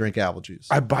you ever drink apple juice?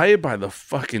 I buy it by the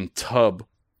fucking tub.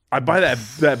 I buy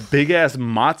that big ass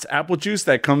Mott's apple juice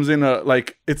that comes in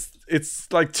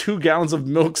it's like 2 gallons of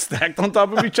milk stacked on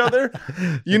top of each other.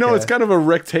 It's kind of a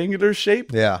rectangular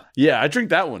shape. Yeah. Yeah, I drink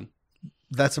that one.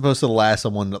 That's supposed to last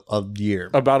someone a year.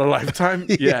 About a lifetime?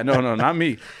 Yeah, no, not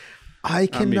me. I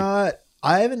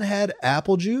haven't had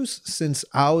apple juice since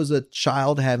I was a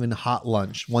child having hot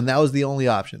lunch, when that was the only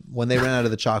option, when they ran out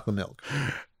of the chocolate milk.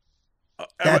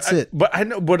 That's it. But I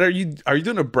know. But are you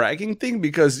doing a bragging thing?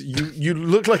 Because you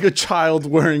look like a child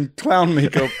wearing clown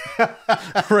makeup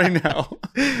right now.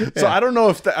 So I don't know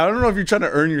if you're trying to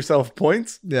earn yourself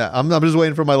points. Yeah, I'm just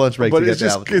waiting for my lunch break. But to get the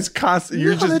apple juice. It's constant.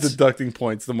 You're just deducting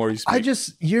points the more you speak.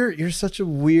 You're such a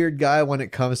weird guy when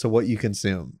it comes to what you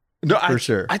consume. No, for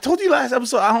sure. I told you last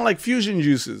episode I don't like fusion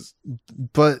juices.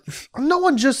 But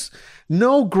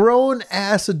no grown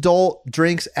ass adult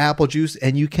drinks apple juice,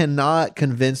 and you cannot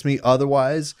convince me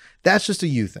otherwise. That's just a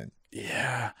you thing.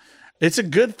 Yeah. It's a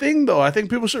good thing though. I think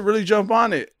people should really jump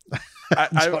on it.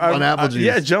 Jump on apple juice.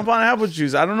 Yeah, jump on apple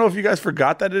juice. I don't know if you guys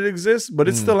forgot that it exists, but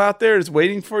it's still out there. It's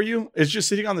waiting for you. It's just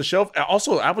sitting on the shelf.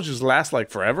 Also, apple juice lasts like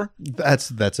forever.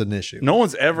 That's an issue. No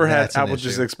one's ever had apple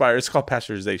juice expire. It's called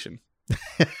pasteurization.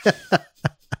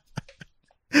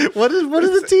 What is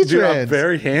the teacher? Dude, I'm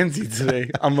very handsy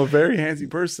today. I'm a very handsy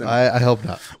person. I hope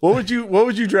not. What would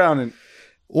you drown in?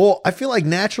 Well, I feel like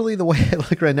naturally the way I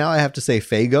look right now, I have to say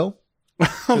Faygo.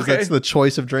 Okay. That's the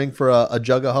choice of drink for a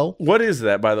jug of hoe. What is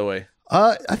that, by the way?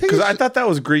 I think because I thought that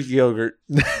was Greek yogurt.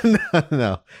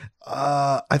 No.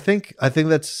 I think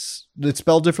it's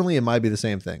spelled differently. It might be the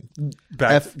same thing.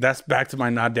 That's back to my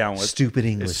not down with. Stupid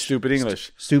English. It's stupid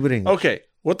English. Stupid English. Okay.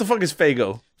 What the fuck is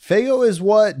Faygo? Faygo is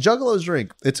what Juggalos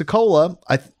drink. It's a cola.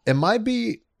 It might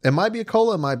be a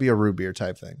cola. It might be a root beer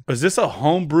type thing. Is this a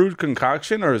home brewed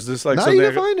concoction, or is this like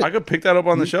something I could pick that up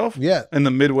on the shelf? Yeah, in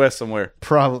the Midwest somewhere.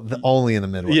 Probably only in the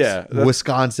Midwest. Yeah,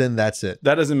 Wisconsin. That's it.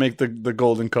 That doesn't make the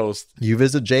Golden Coast. You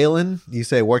visit Jalen. You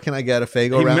say, "Where can I get a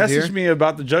Faygo around here?" He messaged me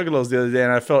about the Juggalos the other day,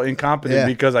 and I felt incompetent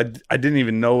because I didn't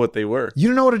even know what they were. You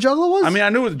didn't know what a Juggalo was? I mean, I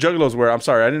knew what the Juggalos were. I'm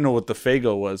sorry, I didn't know what the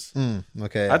Faygo was.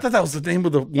 Okay, I thought that was the name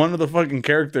of one of the fucking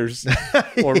characters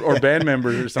or band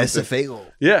members or something. It's a Faygo.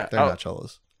 Yeah, they're not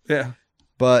cholos. Yeah.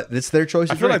 But it's their choice.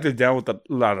 I feel like they're down with the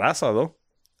La Raza, though.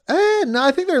 No,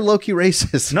 I think they're low-key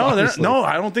racist. No,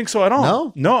 I don't think so at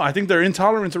all. No, I think they're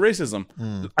intolerant to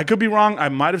racism. I could be wrong. I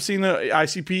might have seen the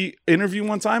ICP interview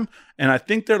one time, and I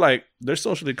think they're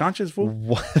socially conscious. Fool.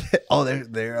 What? Oh,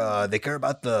 they care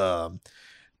about the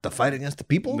fight against the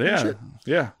people. Yeah,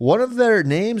 yeah. One of their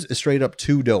names is straight up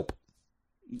Too Dope.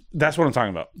 That's what I'm talking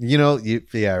about. You know, right. You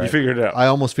figured it out. I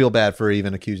almost feel bad for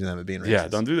even accusing them of being racist. Yeah,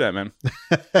 don't do that, man.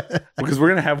 Because we're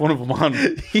gonna have one of them on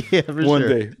one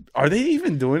day. Are they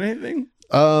even doing anything?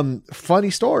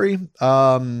 Funny story.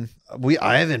 I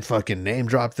haven't fucking name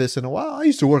dropped this in a while. I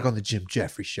used to work on the Jim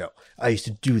Jeffries show. I used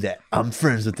to do that. I'm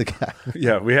friends with the guy.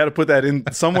 Yeah, we had to put that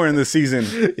in somewhere in the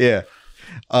season. Yeah.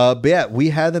 But yeah, we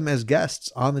had them as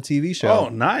guests on the TV show. Oh,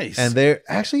 nice. And they're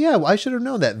actually, I should have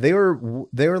known that. They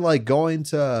were like going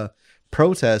to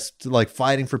protest, like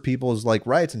fighting for people's like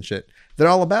rights and shit. They're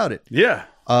all about it. Yeah.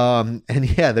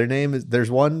 And yeah,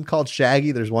 there's one called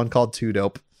Shaggy, there's one called Two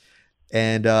Dope.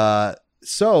 And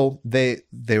so they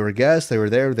were guests, they were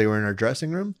there, they were in our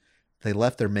dressing room. They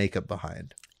left their makeup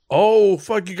behind. Oh,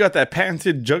 fuck, you got that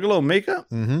patented Juggalo makeup?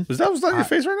 Mm-hmm. Was that on your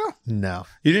face right now? No.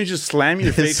 You didn't just slam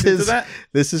your face into that?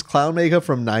 This is clown makeup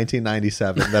from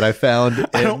 1997 that I found.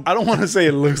 I don't want to say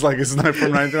it looks like it's not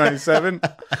from 1997,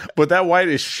 but that white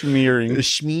is smearing.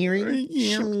 Smear.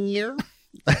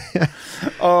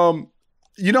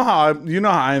 You know how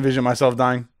I envision myself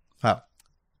dying? How?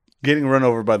 Getting run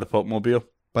over by the Pope Mobile.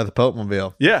 By the Pope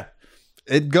Mobile. Yeah.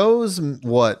 It goes,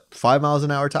 what, 5 miles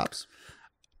an hour tops?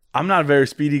 I'm not a very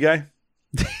speedy guy.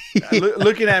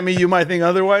 Looking at me, you might think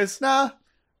otherwise. Nah.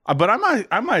 But I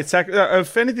might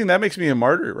if anything, that makes me a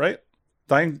martyr, right?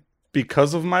 Dying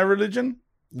because of my religion.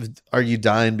 Are you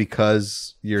dying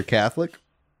because you're Catholic?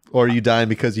 Or are you dying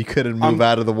because you couldn't move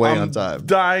out of the way on time?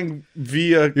 Dying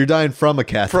via... You're dying from a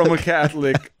Catholic. From a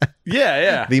Catholic.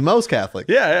 Yeah. The most Catholic.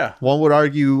 Yeah. One would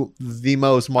argue the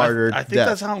most martyred I think death.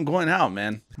 that's how I'm going out,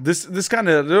 man. This kind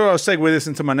of... I'll segue this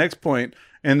into my next point,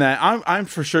 in that I'm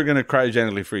for sure going to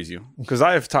cryogenically freeze you. Because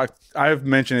I've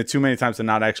mentioned it too many times to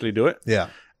not actually do it. Yeah.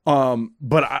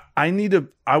 But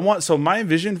so my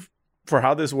vision for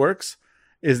how this works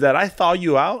is that I thaw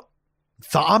you out.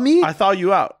 Thaw me? I thaw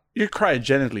you out. You're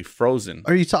cryogenically frozen.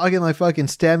 Are you talking like fucking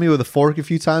stab me with a fork a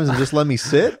few times and just let me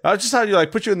sit? I just how you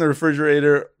like put you in the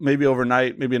refrigerator, maybe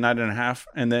overnight, maybe a night and a half,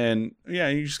 and then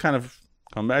you just kind of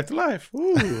come back to life.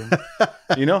 Ooh.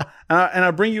 And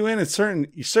I bring you in at certain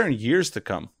years to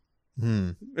come.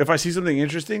 If I see something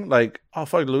interesting, like, oh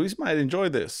fuck, Luis might enjoy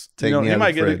this. Take me out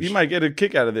of the fridge. You might get a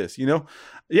kick out of this.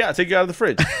 Yeah, I'll take you out of the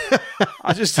fridge.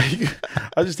 I'll just take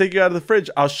you out of the fridge.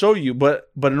 I'll show you. But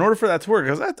in order for that to work,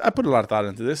 because I put a lot of thought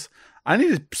into this, I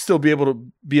need to still be able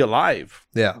to be alive.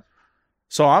 Yeah.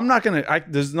 So I'm not gonna.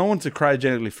 There's no one to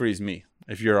cryogenically freeze me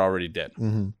if you're already dead.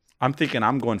 Mm-hmm. I'm thinking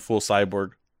I'm going full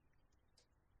cyborg.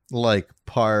 Like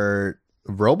part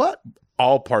robot?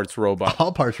 All parts robot.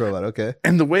 All parts robot, okay.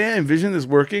 And the way I envision this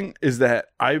working is that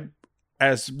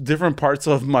as different parts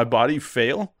of my body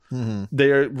fail, they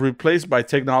are replaced by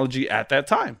technology at that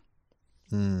time.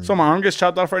 So my arm gets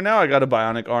chopped off right now. I got a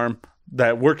bionic arm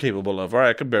that we're capable of. All right,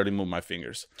 I can barely move my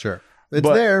fingers. Sure. It's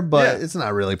there, but it's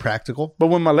not really practical. But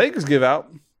when my legs give out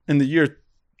in the year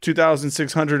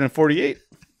 2648,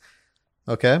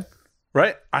 okay,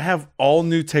 right, I have all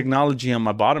new technology on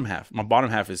my bottom half. My bottom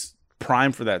half is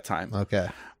prime for that time. Okay.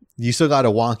 You still got a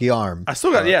wonky arm. I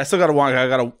still got a wonky. I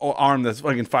got an arm that's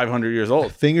fucking 500 years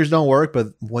old. Fingers don't work, but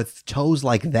with toes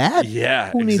like that?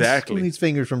 Yeah, who exactly. Who needs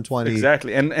fingers from 20?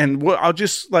 Exactly. And I'll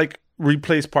just like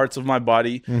replace parts of my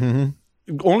body,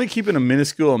 only keeping a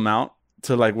minuscule amount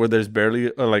to like where there's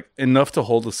barely like enough to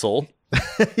hold a soul.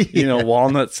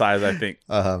 Walnut size, I think.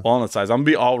 Walnut size. I'm gonna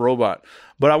be all robot.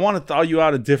 But I want to thaw you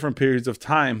out at different periods of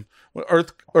time.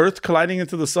 Earth colliding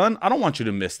into the sun, I don't want you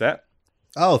to miss that.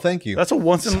 Oh, thank you. That's a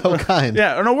once in so kind.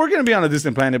 Yeah, no, we're gonna be on a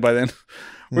distant planet by then.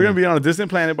 We're gonna be on a distant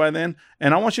planet by then,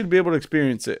 and I want you to be able to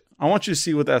experience it. I want you to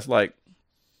see what that's like.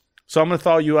 So I'm gonna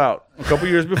thaw you out a couple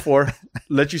years before,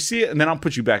 let you see it, and then I'll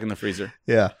put you back in the freezer.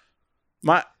 Yeah.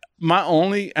 My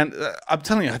only, and I'm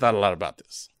telling you, I thought a lot about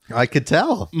this. I could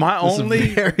tell. My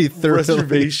only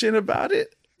reservation about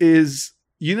it is,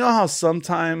 how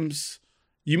sometimes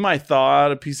you might thaw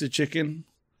out a piece of chicken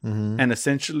and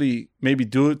essentially maybe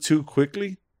do it too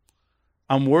quickly.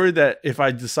 I'm worried that if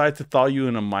I decide to thaw you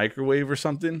in a microwave or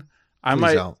something, I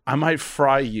might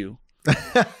fry you.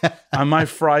 I might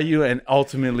fry you, and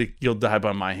ultimately you'll die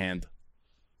by my hand.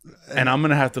 And I'm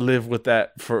going to have to live with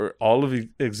that for all of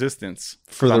existence.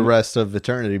 For the rest of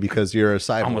eternity, because you're a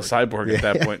cyborg. I'm a cyborg at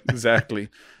that point. Exactly.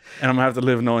 And I'm going to have to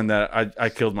live knowing that I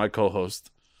killed my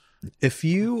co-host. If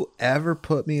you ever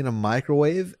put me in a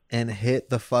microwave and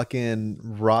hit the fucking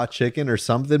raw chicken or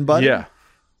something button,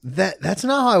 that's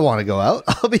not how I want to go out.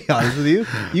 I'll be honest with you.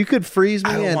 You could freeze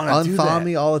me and unthaw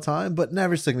me all the time, but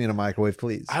never stick me in a microwave,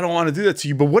 please. I don't want to do that to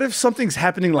you. But what if something's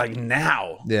happening like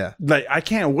now? Yeah. Like I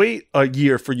can't wait a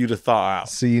year for you to thaw out.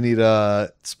 So you need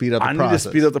to speed up the process. I need to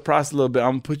speed up the process a little bit.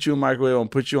 I'm going to put you in a microwave. I'm going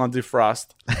to put you on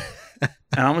defrost.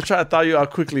 And I'm going to try to thaw you out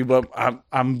quickly, but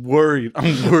I'm worried.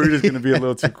 I'm worried it's going to be a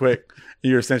little too quick.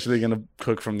 You're essentially going to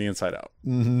cook from the inside out.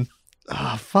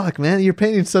 Oh, fuck, man. You're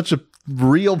painting such a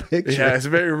real picture. Yeah, it's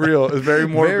very real. It's very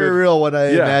morbid. Very real when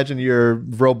I imagine your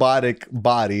robotic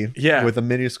body with a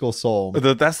minuscule soul.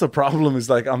 That's the problem, is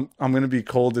like I'm going to be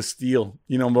cold as steel.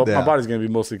 My body's going to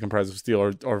be mostly comprised of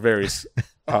steel or various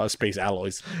space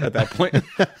alloys at that point.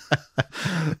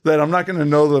 That I'm not going to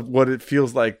know what it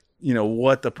feels like,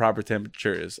 what the proper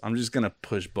temperature is. I'm just going to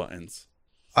push buttons.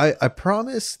 I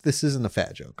promise this isn't a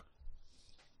fat joke.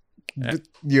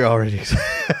 You're already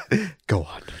go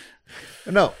on.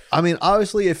 No, I mean,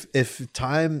 obviously, if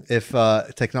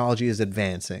technology is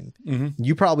advancing,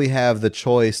 you probably have the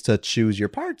choice to choose your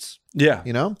parts. Yeah.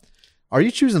 You know, are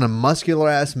you choosing a muscular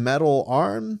ass metal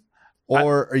arm,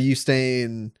 or are you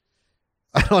staying?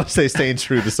 I don't want to say staying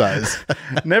true to size.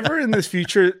 Never in this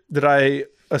future did I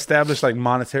establish like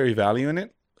monetary value in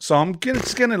it. So I'm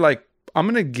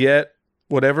gonna get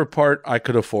whatever part I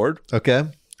could afford. Okay.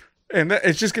 And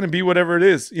it's just going to be whatever it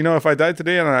is. You know, if I died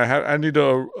today and I need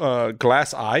a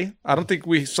glass eye, I don't think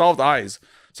we solved eyes.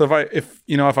 So if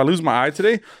I lose my eye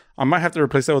today, I might have to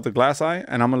replace that with a glass eye,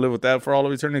 and I'm going to live with that for all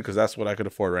of eternity because that's what I could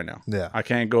afford right now. Yeah. I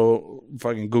can't go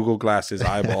fucking Google glasses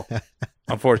eyeball,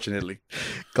 unfortunately.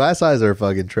 Glass eyes are a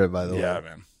fucking trip, by the way. Yeah,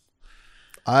 man.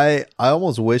 I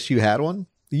almost wish you had one.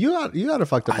 You got a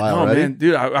fucked up eye already. Man.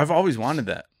 Dude, I've always wanted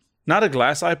that. Not a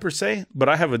glass eye per se, but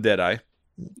I have a dead eye.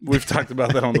 We've talked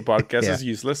about that on the podcast. Yeah. It's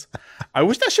useless. I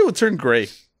wish that shit would turn gray.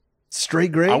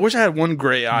 Straight gray? I wish I had one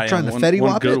gray eye trying and to Fetty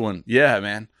one Wap good it? one. Yeah,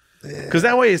 man. Because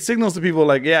that way it signals to people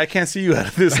like, yeah, I can't see you out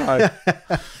of this eye.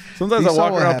 Sometimes I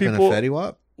walk around people. Fetty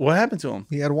Wap? What happened to him?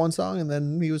 He had one song and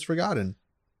then he was forgotten.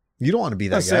 You don't want to be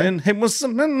that I'm guy. saying, hey, what's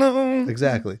something?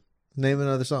 Exactly. Name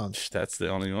another song. That's the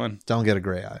only one. Don't get a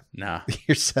gray eye. Nah.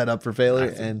 You're set up for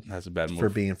failure and that's a bad move. for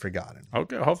being forgotten.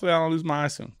 Okay, hopefully I don't lose my eye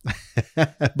soon.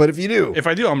 But if you do, If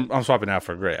I do, I'm swapping out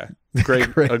for a gray eye. A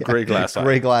gray glass eye.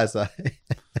 Gray glass eye.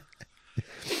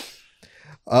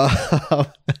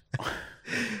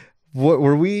 What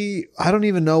were we? I don't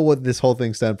even know what this whole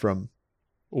thing stemmed from.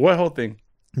 What whole thing?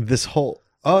 This whole.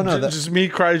 Oh no, just me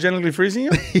cryogenically freezing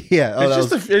you? Yeah. Oh,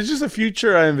 it's just a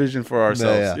future I envision for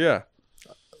ourselves. Yeah.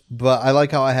 But I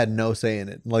like how I had no say in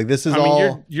it. Like this is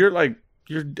you're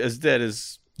as dead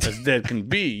as dead can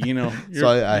be. You know, you're, So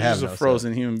I have just no a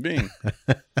frozen human being.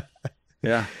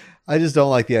 Yeah. I just don't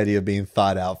like the idea of being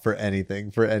thought out for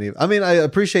anything. I mean, I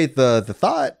appreciate the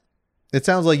thought. It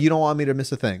sounds like you don't want me to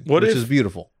miss a thing, which is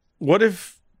beautiful. What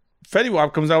if Fetty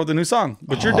Wap comes out with a new song,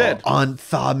 but you're dead?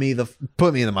 Put me in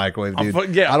the microwave,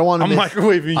 dude. Yeah, I don't want to.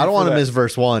 Microwaving. I don't want to miss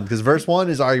verse 1 because verse 1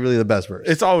 is arguably the best verse.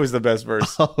 It's always the best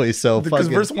verse. Always so because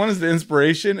fucking. verse 1 is the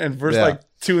inspiration, and verse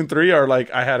 2 and 3 are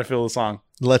like I had to feel the song.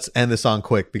 Let's end the song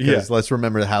quick because let's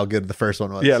remember how good the first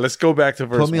one was. Yeah, let's go back to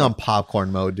verse 1. Put me on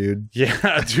popcorn mode, dude.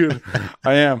 Yeah, dude,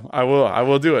 I am. I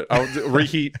will do it.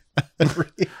 Reheat.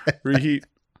 Reheat.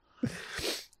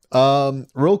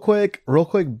 Real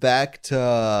quick, back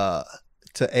to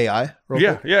AI.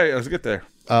 Yeah, let's get there.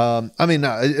 I mean,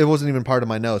 no, it wasn't even part of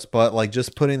my notes, but like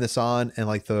just putting this on and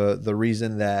like the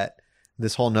reason that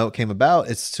this whole note came about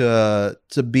is to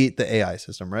beat the AI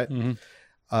system, right?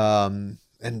 Mm-hmm.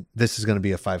 And this is going to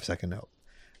be a 5-second note,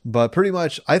 but pretty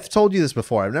much I've told you this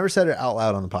before. I've never said it out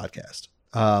loud on the podcast,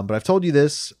 but I've told you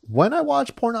this when I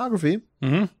watch pornography,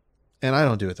 and I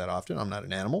don't do it that often. I'm not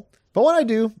an animal, but when I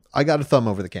do, I got a thumb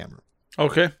over the camera.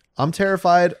 Okay. I'm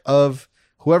terrified of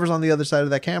whoever's on the other side of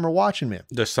that camera watching me.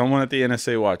 There's someone at the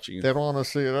NSA watching you. They don't want to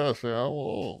see this.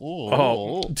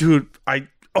 Oh, dude,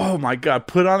 oh my God,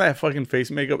 put on that fucking face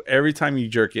makeup every time you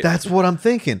jerk it. That's what I'm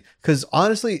thinking. Because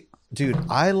honestly, dude,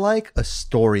 I like a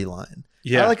storyline.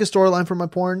 Yeah. I like a storyline for my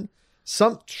porn.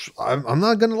 I'm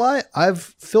not going to lie. I've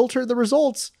filtered the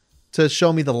results to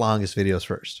show me the longest videos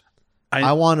first.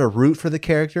 I want to root for the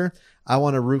character. I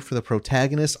want to root for the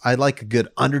protagonist. I like a good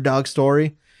underdog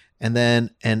story. And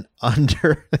then an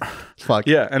fuck.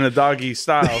 Yeah, and a doggy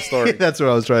style story. That's what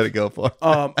I was trying to go for.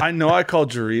 I know I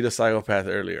called Jareed a psychopath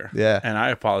earlier. Yeah. And I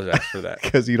apologize for that.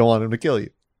 Because you don't want him to kill you.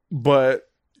 But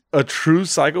a true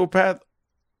psychopath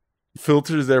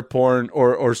filters their porn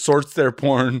or sorts their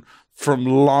porn from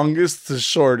longest to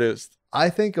shortest. I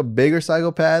think a bigger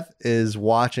psychopath is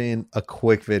watching a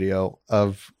quick video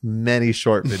of many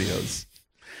short videos.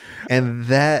 And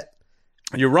that...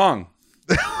 You're wrong.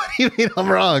 What do you mean I'm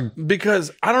wrong?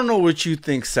 Because I don't know what you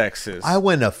think sex is. I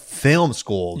went to film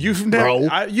school.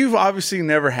 You've obviously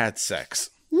never had sex.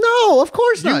 No, of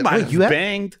course not. You might have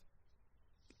banged,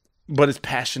 but it's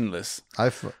passionless.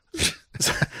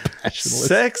 Passionless.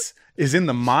 Sex is in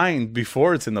the mind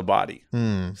before it's in the body.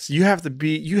 So you have to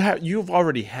be. You've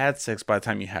already had sex by the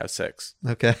time you have sex.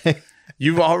 Okay.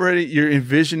 You're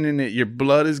envisioning it. Your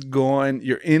blood is going.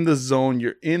 You're in the zone.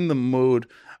 You're in the mood.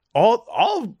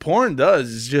 All porn does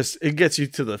is just it gets you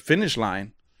to the finish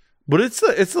line, but it's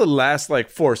the last like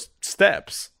 4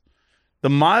 steps. The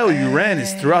mile you ran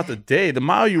is throughout the day. The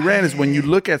mile you ran is when you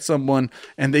look at someone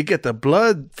and they get the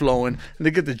blood flowing and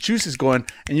they get the juices going,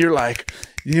 and you're like,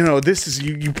 this is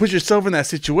you put yourself in that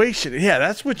situation. Yeah,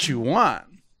 that's what you want.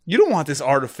 You don't want this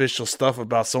artificial stuff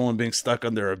about someone being stuck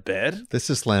under a bed. This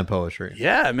is slam poetry.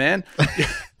 Yeah, man.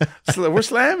 So we're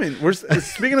slamming.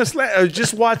 Speaking of slam,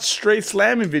 just watch straight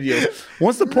slamming videos.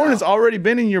 Once the porn has already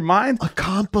been in your mind, A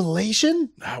compilation?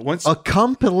 once A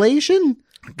compilation?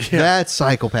 Yeah. That's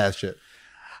psychopath shit.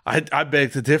 I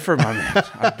beg to differ, my man.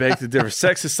 I beg to differ.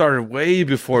 Sex has started way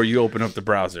before you open up the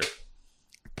browser.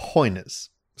 Point is,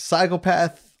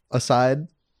 psychopath aside,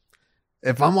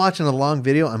 if I'm watching a long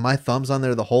video and my thumb's on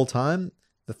there the whole time,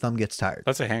 the thumb gets tired.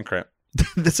 That's a hand cramp.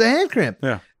 That's a hand cramp.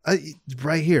 Yeah.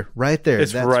 Right here, right there.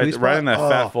 It's that right sweet spot. in that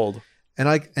fat fold.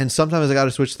 And sometimes I got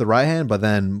to switch to the right hand, but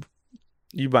then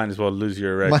You might as well lose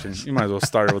your erection. You might as well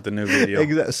start with the new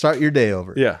video. start your day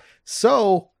over. Yeah.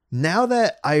 So now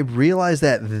that I realize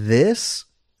that this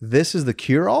is the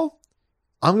cure all,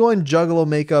 I'm going Juggalo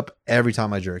makeup every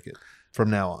time I jerk it from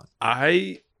now on.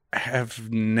 I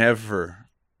have never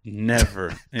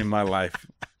in my life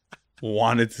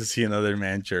wanted to see another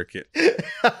man jerk it.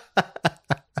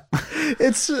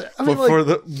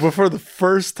 But for the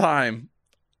first time,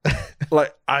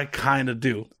 like I kind of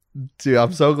do. Dude,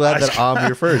 I'm so glad that I'm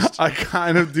here first. I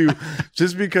kind of do,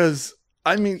 just because.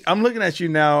 I mean, I'm looking at you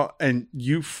now, and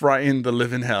you frighten the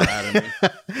living hell out of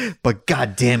me. But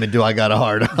god damn it, do I got a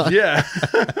hard on? Yeah,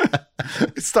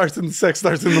 sex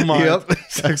starts in the mind. Yep.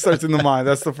 Sex starts in the mind.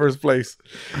 That's the first place.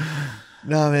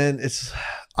 No, man,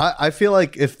 I feel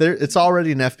like it's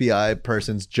already an FBI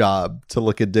person's job to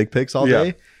look at dick pics all day.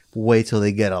 Yeah. Wait till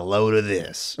they get a load of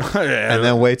this, Yeah. and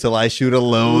then wait till I shoot a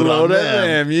load on at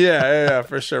them. Yeah,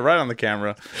 for sure. Right on the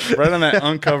camera, right on that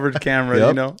uncovered camera. Yep.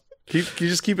 You know, you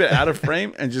just keep it out of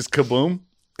frame and just kaboom.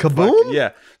 Kaboom!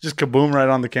 Yeah, just kaboom right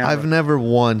on the camera. I've never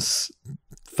once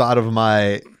thought of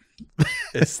my.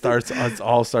 It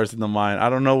all starts in the mind. I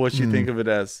don't know what you think of it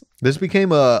as. This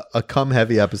became a cum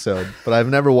heavy episode, but I've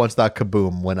never once thought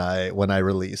kaboom when I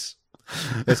release.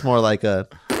 It's more like a.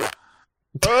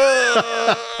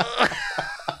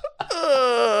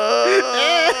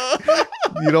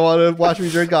 You don't want to watch me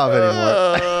drink off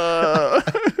anymore.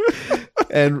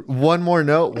 And one more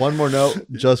note,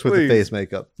 just with Please. the face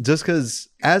makeup. Just because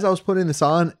as I was putting this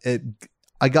on,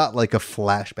 I got like a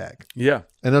flashback. Yeah.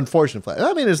 An unfortunate flash.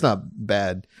 I mean, it's not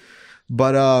bad.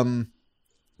 But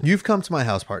you've come to my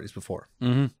house parties before.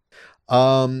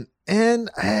 Mm-hmm. And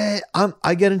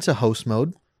I get into host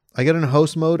mode. I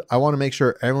want to make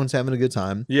sure everyone's having a good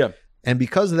time. Yeah. And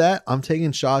because of that, I'm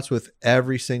taking shots with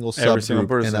every single subgroup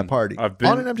person in that party. I've been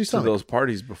on an empty to stomach. those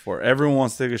parties before. Everyone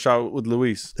wants to take a shot with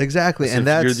Luis. Exactly. As And if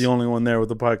that's you're the only one there with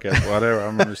the podcast. Whatever. I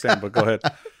don't understand, but go ahead.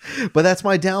 But that's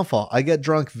my downfall. I get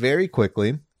drunk very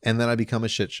quickly and then I become a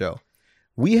shit show.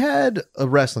 We had a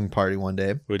wrestling party one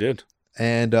day We did.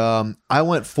 and I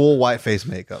went full white face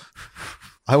makeup.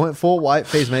 You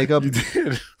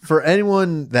did. For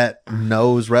anyone that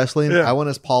knows wrestling, Yeah. I went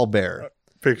as Paul Bearer.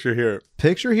 Picture here.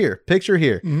 Picture here.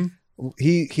 Mm-hmm.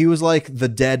 He was like the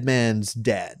dead man's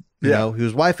dad. You Yeah. know, he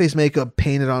was white face makeup,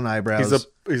 painted on eyebrows.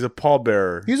 He's a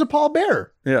pallbearer. He's a Paul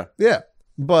Bearer. Yeah. Yeah.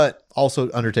 But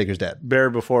also Undertaker's dad. Bear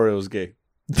before it was gay.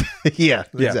 Yeah,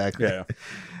 Yeah. exactly. Yeah.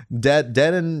 Dead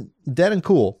and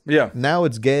cool. Yeah. Now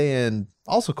it's gay and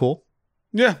also cool.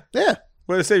 Yeah. Yeah.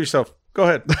 Way to save yourself. Go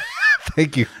ahead.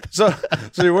 Thank you. So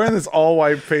you're wearing this all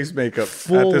white face makeup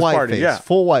Full at this white party. face. Yeah.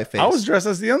 Full white face. I was dressed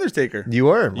as the Undertaker. You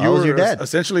were. I was your dad.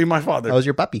 Essentially my father. I was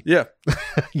your puppy. Yeah.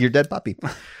 Your dead puppy.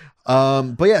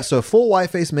 But yeah, so full white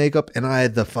face makeup, and I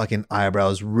had the fucking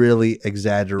eyebrows really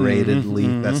exaggeratedly.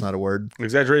 Mhm, mhm. That's not a word.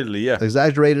 Exaggeratedly, yeah.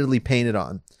 Exaggeratedly painted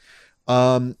on.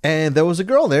 And there was a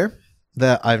girl there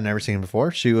that I've never seen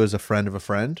before. She was a friend of a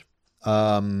friend.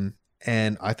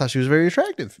 And I thought she was very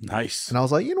attractive. Nice. And I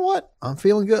was like, you know what? I'm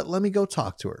feeling good. Let me go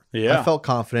talk to her. Yeah. I felt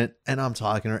confident, and I'm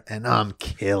talking to her, and I'm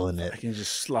killing I it. can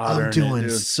just slaughter. I'm doing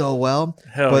so well.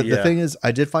 Hell But yeah. the thing is,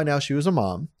 I did find out she was a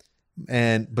mom,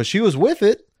 but she was with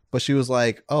it. But she was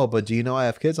like, "Oh, but do you know I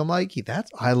have kids?" I'm like,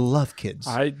 I love kids.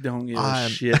 I don't give a I'm-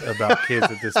 shit about kids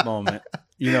at this moment.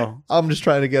 You know? I'm just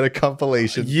trying to get a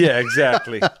compilation. Yeah,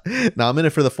 exactly. Now I'm in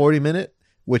it for the 40-minute,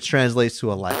 which translates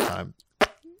to a lifetime.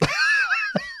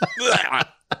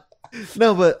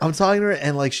 No, but I'm talking to her,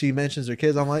 and like she mentions her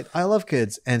kids. I'm like, I love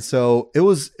kids, and so it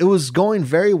was going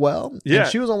very well. Yeah. And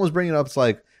she was almost bringing it up. It's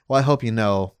like, well, I hope you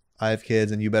know I have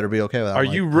kids, and you better be okay with that. Are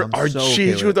I'm you like, I'm so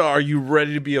okay with it. are you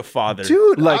ready to be a father?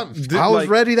 Dude? like I was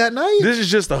ready that night. This is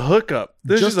just a hookup.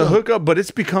 This is Just just a a- hookup, but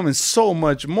it's becoming so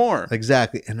much more.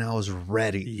 Exactly, and I was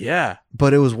ready. Yeah.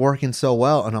 But it was working so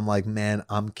well, and I'm like, man,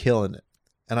 I'm killing it.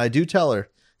 And I do tell her,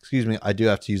 excuse me, I do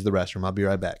have to use the restroom. I'll be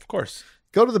right back. Of course.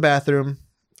 Go to the bathroom.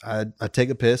 I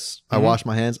take a piss. I Mhm. wash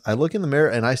my hands. I look in the mirror,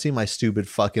 and I see my stupid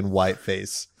fucking white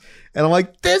face. And I'm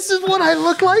like, this is what I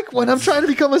look like when I'm trying to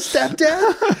become a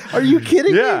stepdad? Are you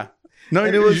kidding me? Yeah. No,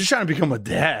 And you're just trying to become a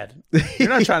dad. You're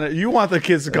not trying to. You want the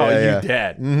kids to call Yeah. you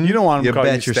dad. You don't want them to call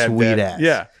you bet your stepdad. sweet ass.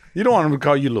 Yeah. You don't want them to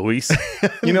call you Luis.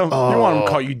 You know, you want them to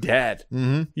call you dad.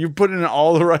 You're putting in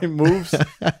all the right moves.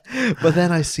 But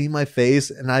then I see my face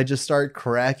and I just start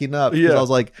cracking up because Yeah. I was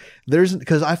like,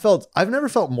 I've never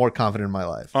felt more confident in my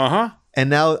life. Uh-huh. And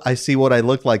now I see what I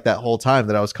looked like that whole time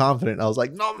that I was confident. I was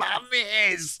like, no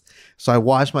mames. So I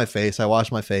wash my face.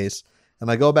 And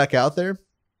I go back out there.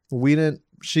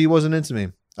 She wasn't into me.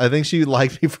 I think she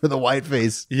liked me for the white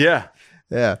face. Yeah.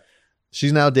 Yeah.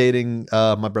 She's now dating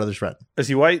my brother's friend. Is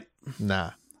he white?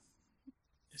 Nah.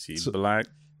 Is he black?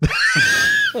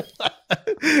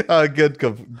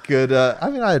 Good. I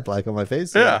mean, I had black on my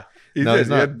face. Yeah. You No, did. he's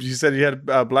not. You said he had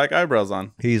black eyebrows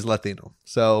on. He's Latino.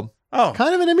 So Oh,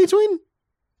 kind of an in-between.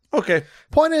 okay.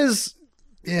 Point is,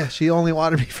 yeah, she only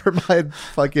wanted me for my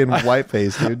fucking white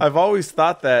face, dude. I've always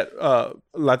thought that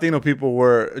Latino people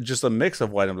were just a mix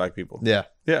of white and black people. Yeah.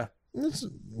 Yeah.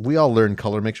 We all learn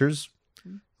color mixtures.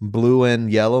 Blue and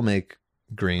yellow make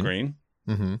green. Green,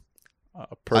 Mm-hmm.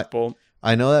 purple.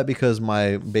 I know that because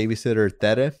my babysitter,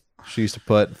 Tere, she used to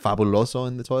put Fabuloso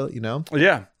in the toilet, you know?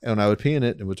 Yeah. And when I would pee in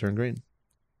it, it would turn green.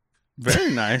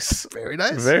 Very nice. Very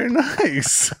nice. Very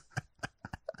nice.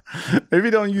 Maybe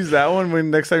don't use that one when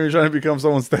next time you're trying to become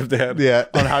someone's stepdad. Yeah.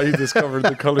 On how you discovered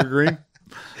the color green.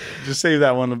 Just save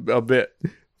that one a bit.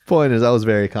 Point is, I was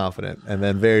very confident. And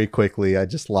then very quickly, I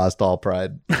just lost all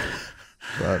pride.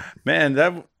 But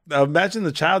Man, imagine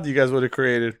the child you guys would have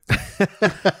created.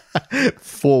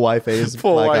 full white face,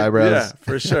 Full black white, eyebrows. Yeah,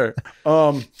 for sure.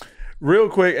 Real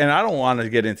quick, and I don't want to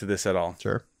get into this at all.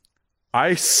 Sure.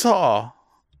 I saw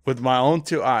with my own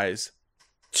two eyes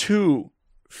 2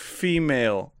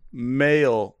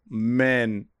 male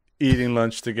men eating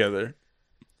lunch together.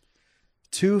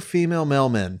 2 female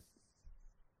mailmen.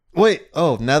 Wait.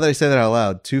 Oh, now that I say that out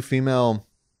loud, 2 female,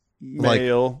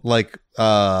 Male. like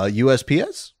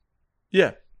USPS?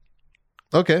 Yeah.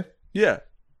 Okay. Yeah.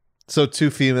 So 2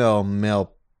 female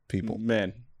male people.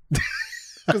 Men.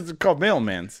 Because they're called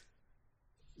mailmans.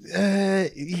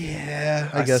 Yeah,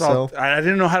 I guess so. I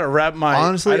didn't know how to wrap my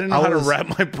Honestly, I didn't know how to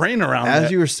wrap my brain around As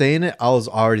that. you were saying it, I was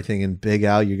already thinking, Big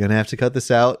Al, you're gonna have to cut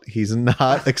this out. He's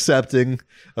not accepting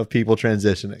of people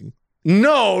transitioning.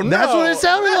 No, That's what it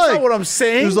sounded That's like. not what I'm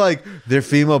saying. It was like they're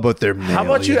female, but they're male. How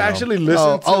about you know? actually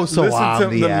listen to, so listen I'm to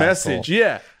the asshole. message?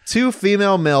 Yeah. 2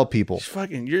 female male people.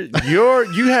 Fucking you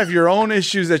have your own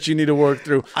issues that you need to work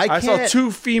through. I saw can't-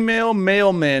 2 female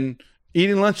mailmen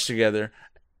eating lunch together,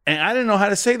 and I didn't know how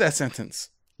to say that sentence.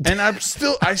 And I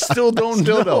still don't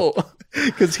know.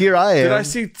 Because here I am. Did I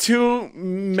see 2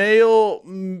 male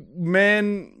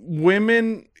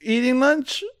women eating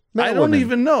lunch? Male I don't women.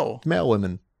 even know. Male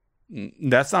women.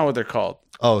 That's not what they're called.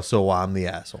 Oh, so I'm the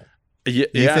asshole. You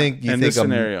think in this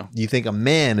scenario, you think a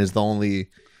man is the only?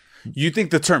 you think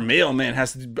the term mailman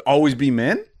has to always be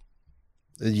men?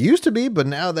 It used to be, but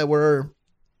now that we're,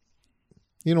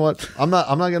 you know what? I'm not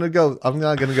gonna go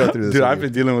through this. Dude, I've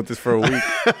been dealing with this for a week.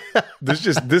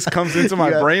 this comes into my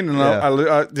Yeah. brain, and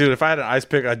Yeah. dude, if I had an ice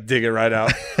pick, I'd dig it right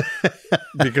out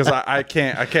because I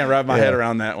can't wrap my head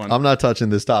around that one. I'm not touching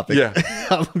this topic. Yeah.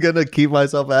 I'm gonna keep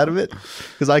myself out of it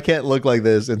because I can't look like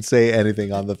this and say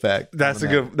anything on the fact. That's a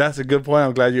good point.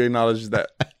 I'm glad you acknowledged that.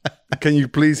 Can you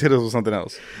please hit us with something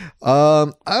else?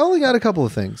 I only got a couple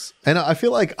of things, and I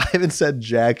feel like I haven't said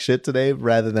jack shit today,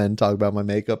 rather than talk about my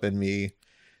makeup and me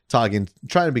trying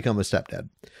to become a stepdad.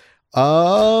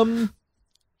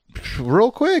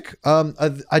 Real quick,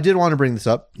 I did want to bring this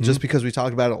up just because we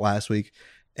talked about it last week,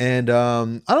 and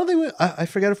I don't think I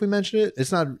forget if we mentioned it.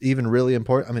 It's not even really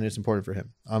important. I mean, it's important for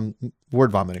him. I'm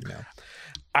word vomiting now.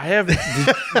 I have.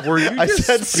 Were you I just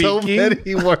said so speaking?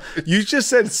 many words. You just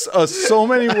said so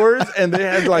many words, and they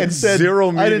had like And said- zero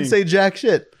meaning. I didn't say jack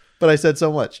shit, but I said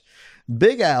so much.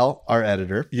 Big Al, our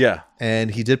editor, Yeah.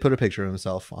 and he did put a picture of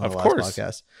himself on Of the last course.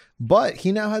 podcast. But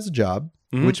he now has a job,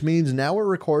 which means now we're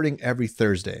recording every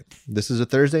Thursday. This is a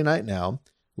Thursday night now.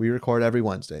 We record every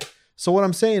Wednesday. So what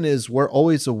I'm saying is we're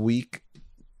always a week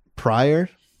prior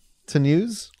to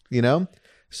news, you know?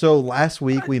 So last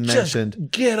week we mentioned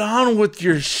Just get on with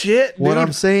your shit. what dude.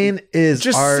 I'm saying is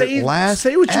Just our say last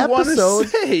what you want episode. to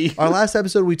say. Our last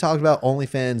episode we talked about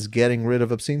OnlyFans getting rid of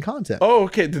obscene content. Oh,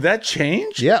 okay. Did that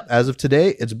change? Yeah, as of today,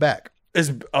 it's back. It's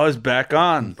back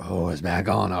on. Oh, it's back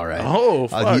on. All right. Oh,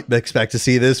 fuck. You expect to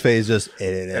see this phase just.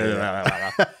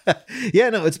 Yeah,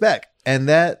 no, it's back. And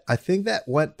I think that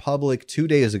went public 2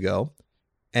 days ago.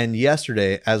 And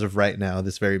yesterday, as of right now,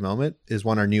 this very moment, is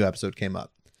when our new episode came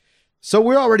up. So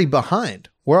we're already behind.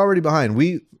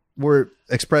 We were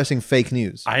expressing fake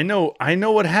news. I know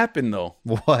what happened though.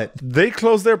 What? They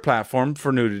closed their platform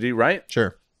for nudity, right?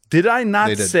 Sure. Did I not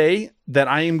They did. say that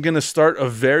I am going to start a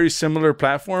very similar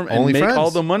platform and make OnlyFriends. all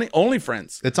the money?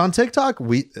 OnlyFriends. It's on TikTok.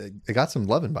 It got some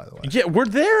loving, by the way. Yeah, we're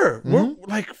there. We're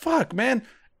like, fuck, man.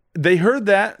 They heard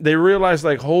that. They realized,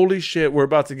 like, holy shit, we're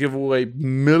about to give away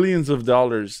millions of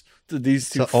dollars to these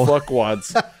two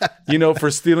fuckwads,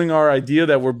 for stealing our idea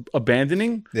that we're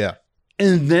abandoning. Yeah.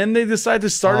 And then they decide to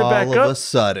start it back All of up. a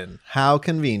sudden. How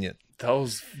convenient.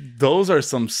 Those are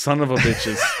some son of a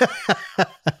bitches.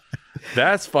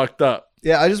 That's fucked up.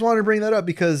 Yeah, I just wanted to bring that up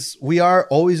because we are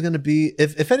always going to be,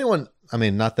 if anyone, I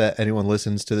mean, not that anyone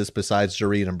listens to this besides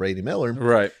Jareed and Brady Miller,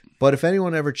 Right. but if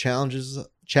anyone ever challenges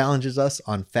us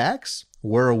on facts,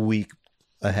 we're a week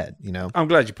ahead, I'm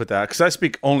glad you put that because I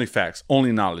speak only facts,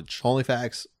 only knowledge, Only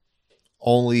facts,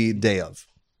 only day of.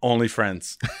 only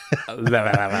friends.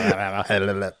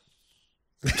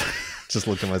 Just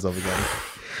looked at myself again.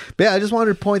 But yeah, I just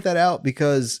wanted to point that out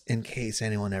because in case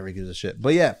anyone ever gives a shit.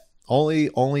 But yeah,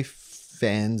 only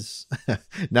fans.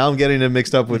 Now I'm getting it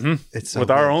mixed up with it's so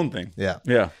With our bad. own thing. Yeah.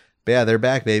 Yeah. But yeah, they're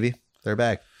back, baby. They're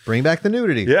back. Bring back the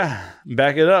nudity. Yeah.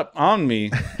 Back it up on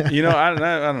me. I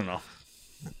don't know.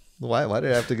 Why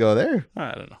did I have to go there?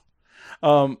 I don't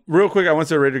know. Real quick, I went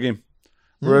to a Raider game.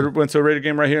 Went to a Raider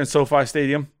game right here in SoFi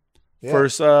Stadium. Yeah.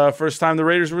 First time the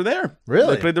Raiders were there.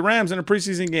 Really? They played the Rams in a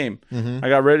preseason game. I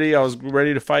got ready. I was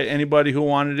ready to fight anybody who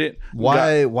wanted it.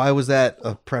 Why was that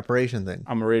a preparation thing?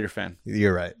 I'm a Raider fan.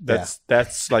 You're right.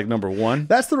 That's like number one.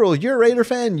 That's the rule. You're a Raider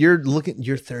fan. You're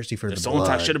thirsty for If the someone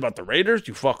blood. talks shit about the Raiders,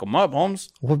 you fuck them up, Holmes.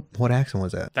 What accent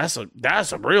was that?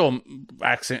 That's a real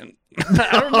accent. I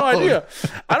have no idea.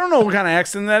 I don't know what kind of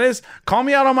accent that is. Call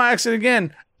me out on my accent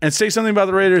again and say something about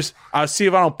the Raiders. I'll see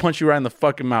if I don't punch you right in the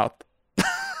fucking mouth.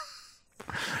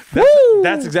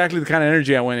 That's exactly the kind of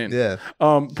energy I went in. Yeah.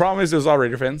 Problem is, it was all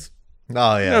Raider fans.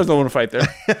 Oh yeah. There was no one to fight there.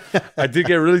 I did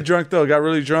get really drunk though. Got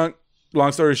really drunk.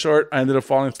 Long story short, I ended up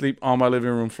falling asleep on my living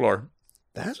room floor.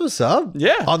 That's what's up.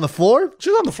 Yeah. On the floor,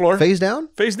 She's on the floor. face down,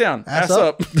 Face down. Ass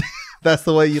up. up. That's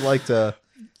the way you like to.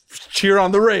 Cheer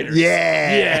on the Raiders.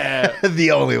 Yeah. Yeah.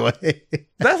 The only way.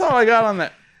 That's all I got on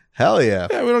that. Hell yeah.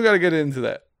 Yeah, we don't got to get into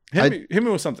that. Hit me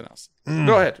with something else.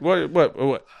 Go ahead. What?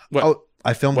 Oh,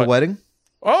 I filmed a What? wedding.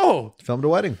 Oh, Filmed a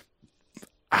wedding.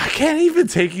 I can't even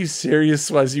take you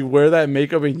serious as you wear that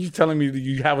makeup and you telling me that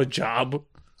you have a job.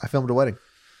 I filmed a wedding.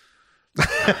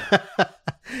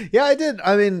 Yeah, I did.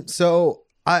 I mean, so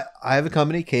I have a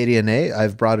company, KDNA.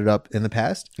 I've brought it up in the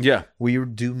past. Yeah. We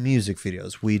do music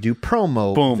videos. We do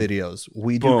promo Boom. videos.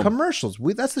 We do Boom. commercials.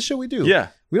 That's the shit we do. Yeah.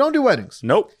 We don't do weddings.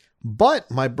 Nope. But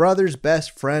my brother's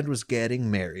best friend was getting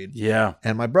married. Yeah.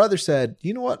 And my brother said,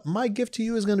 you know what? My gift to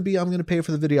you is going to be I'm going to pay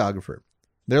for the videographer.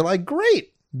 They're like, great.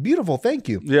 Beautiful. Thank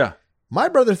you. Yeah. My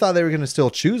brother thought they were going to still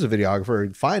choose a videographer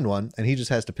and find one, and he just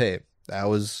has to pay. That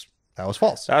was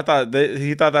false. I thought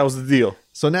he thought that was the deal.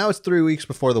 So now it's 3 weeks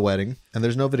before the wedding, and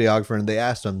there's no videographer, and they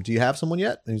asked him, do you have someone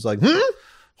yet? And he's like,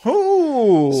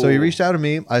 Oh. So he reached out to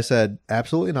me. I said,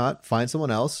 absolutely not. Find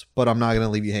someone else, but I'm not going to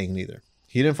leave you hanging either.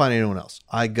 He didn't find anyone else.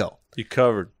 I go. You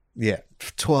covered. Yeah.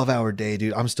 12-hour day,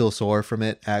 dude. I'm still sore from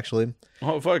it, actually.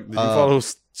 Oh fuck! Did you follow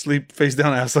sleep face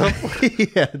down ass up?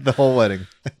 Yeah, the whole wedding.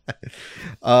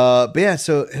 But yeah,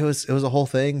 so it was a whole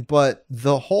thing. But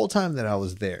the whole time that I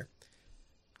was there,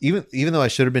 even though I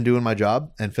should have been doing my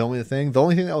job and filming the thing, the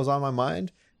only thing that was on my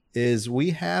mind is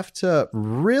we have to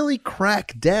really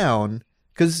crack down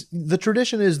because the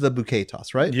tradition is the bouquet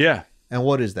toss, right? Yeah. And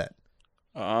what is that?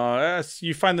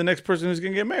 You find the next person who's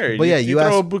gonna get married. But yeah, you you throw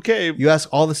ask- a bouquet. You ask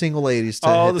all the single ladies to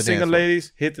All hit the the single dance floor.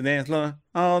 ladies hit the dance floor.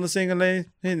 All the single ladies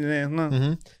hit the dance floor.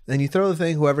 Mm-hmm. Then you throw the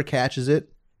thing. Whoever catches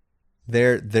it,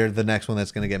 they're the next one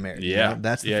that's going to get married. you Yeah, know?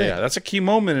 That's the yeah, thing. yeah. That's a key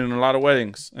moment in a lot of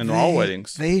weddings, and all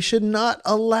weddings. They should not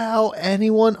allow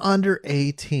anyone under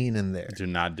 18 in there. Do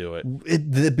not do it.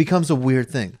 It becomes a weird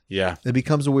thing. Yeah, It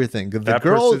becomes a weird thing. The that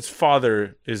girls, person's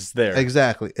father is there.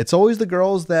 exactly. It's always the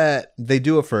girls that they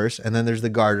do it first, and then there's the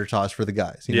garter toss for the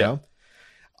guys. You know,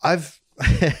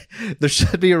 there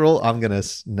should be a rule. I'm not gonna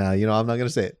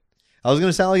say it. I was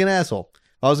gonna sound like an asshole.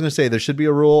 I was gonna say there should be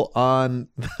a rule on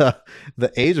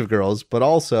the age of girls, but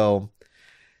also,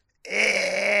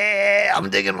 I'm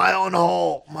digging my own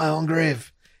hole, my own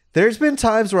grave. There's been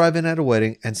times where I've been at a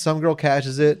wedding and some girl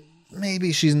catches it.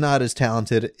 Maybe she's not as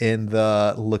talented in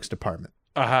the looks department.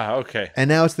 Aha, okay. And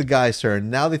now it's the guy's turn.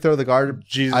 Now they throw the garter.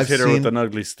 Jesus hit her with an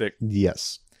ugly stick.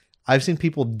 Yes. I've seen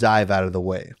people dive out of the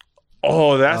way.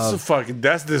 Oh, that's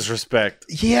disrespect.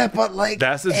 Yeah, but like...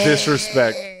 That's a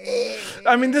disrespect.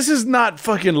 I mean, this is not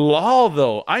fucking law,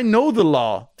 though. I know the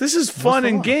law. This is fun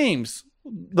and games.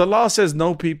 The law says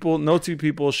no two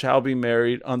people shall be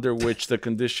married under which the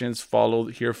conditions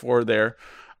followed herefore there.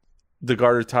 The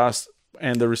garter toss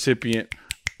and the recipient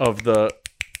of the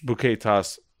bouquet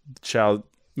toss child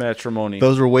matrimony.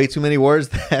 Those were way too many words.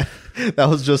 That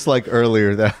was just like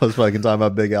earlier. That was fucking talking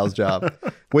about Big Al's job.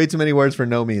 Way too many words for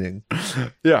no meaning.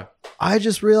 Yeah. I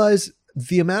just realized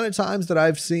the amount of times that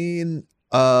I've seen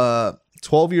a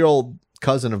 12-year-old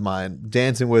cousin of mine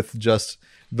dancing with just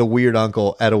the weird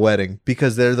uncle at a wedding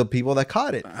because they're the people that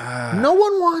caught it. No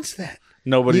one wants that.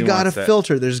 Nobody You got to wants that.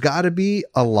 filter. There's got to be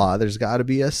a law. There's got to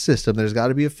be a system. There's got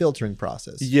to be a filtering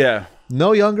process. Yeah.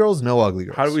 No young girls, no ugly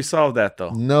girls. How do we solve that, though?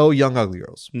 No young ugly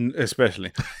girls.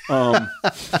 Especially.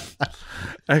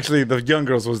 Actually, the young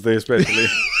girls was the especially.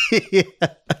 Yeah.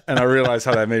 And I realized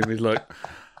how that made me look.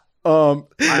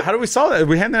 How do we solve that? Are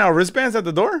we handing out wristbands at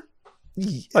the door?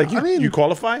 Like, you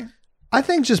qualify? I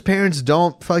think just parents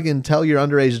don't fucking tell your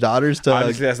underage daughters to.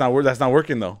 Honestly, that's not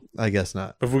working, though. I guess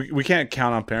not. But we can't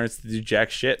count on parents to do jack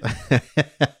shit.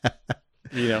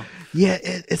 You know? Yeah,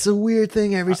 it's a weird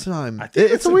thing every time. I think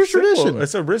It's a weird simple. tradition.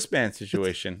 It's a wristband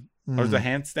situation. Or it's a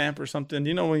hand stamp or something.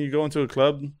 You know, when you go into a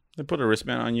club, they put a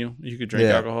wristband on you. You could drink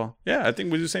alcohol. Yeah, I think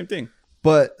we do the same thing.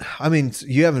 But I mean,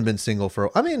 you haven't been single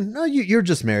for. I mean, no, you're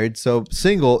just married. So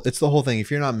single, it's the whole thing. If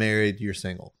you're not married, you're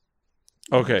single.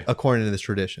 Okay. According to this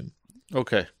tradition.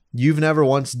 Okay. You've never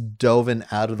once dove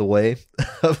out of the way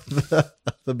of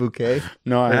the bouquet?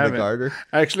 No, I haven't. The garter?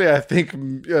 Actually, I think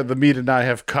the meat and I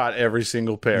have caught every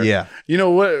single pair. Yeah. You know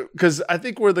what? Because I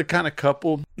think we're the kind of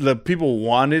couple that people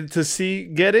wanted to see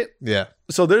get it. Yeah.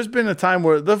 So there's been a time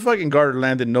where the fucking garter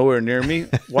landed nowhere near me.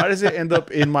 Why does it end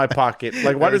up in my pocket?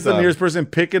 Like, why does the nearest person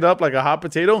pick it up like a hot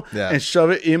potato and shove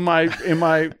it in my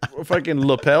fucking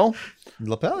lapel?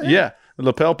 Lapel? Yeah.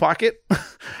 Lapel pocket.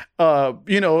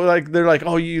 You know, like they're like,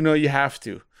 oh, you know, you have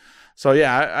to. So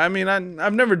yeah, I mean,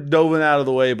 I've never dove out of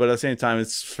the way, but at the same time,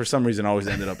 it's for some reason always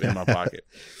ended up in my pocket.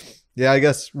 Yeah, I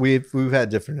guess we've had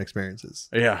different experiences.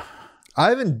 Yeah, I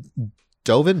haven't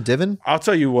divin. I'll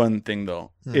tell you one thing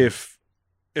though.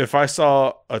 If I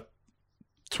saw a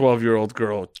 12-year-old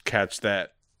girl catch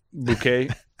that bouquet,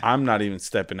 I'm not even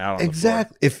stepping out on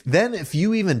exactly. the floor. If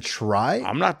you even try,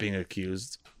 I'm not being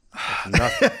accused.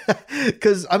 Nothing.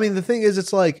 Because I mean, the thing is,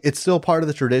 it's like it's still part of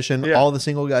the tradition. Yeah. All the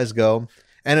single guys go,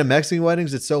 and at Mexican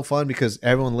weddings, it's so fun because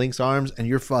everyone links arms and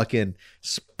you're fucking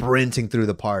sprinting through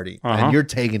the party and you're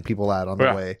taking people out on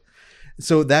the way.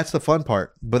 So that's the fun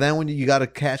part. But then when you got to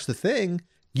catch the thing,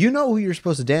 you know who you're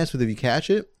supposed to dance with if you catch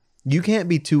it. You can't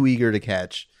be too eager to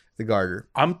catch the garter.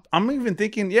 I'm even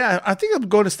thinking. Yeah, I think I'm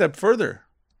going a step further.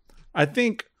 I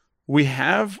think we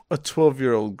have a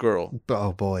 12-year-old girl.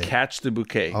 Oh boy! Catch the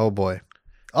bouquet. Oh boy!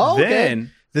 Oh, then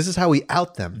okay. This is how we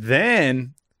out them.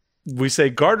 Then we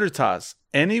say garter toss.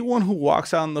 Anyone who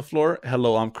walks out on the floor,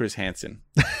 hello, I'm Chris Hansen,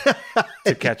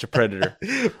 to catch a predator.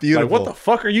 Beautiful. Like, what the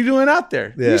fuck are you doing out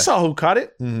there? Yeah. You saw who caught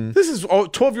it. Mm-hmm. This is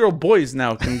 12-year-old boys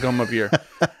now can come up here.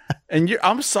 And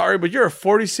I'm sorry, but you're a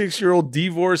 46-year-old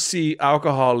divorcee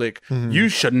alcoholic. Mm-hmm. You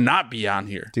should not be on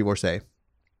here. Divorcee.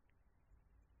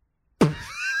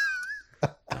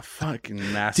 A fucking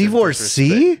massive Divorcee?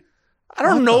 disrespect. I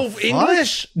don't know fuck?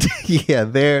 English. Yeah,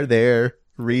 there.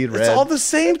 Read, It's read. all the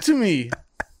same to me.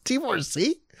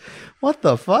 Divorcee? What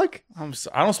the fuck? I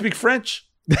don't speak French.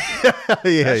 Yeah, That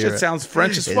shit right. sounds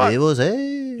French as fuck.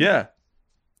 Divorcee. Yeah.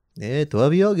 Yeah,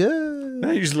 12 year old girl.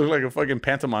 Now you just look like a fucking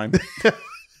pantomime.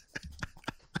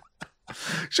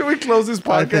 Should we close this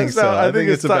podcast I think so. out? I think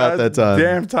it's about that time.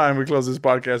 Damn time we close this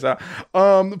podcast out.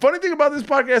 The funny thing about this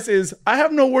podcast is I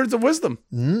have no words of wisdom.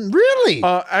 Really?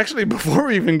 Actually, before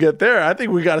we even get there, I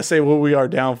think we got to say what we are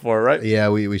down for, right? Yeah,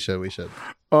 we should.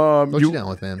 What you down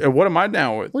with, man? What am I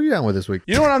down with? What are you down with this week?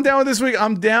 You know what I'm down with this week?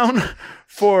 I'm down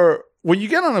for when you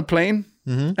get on a plane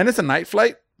and it's a night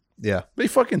flight, Yeah. they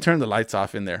fucking turn the lights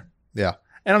off in there. Yeah.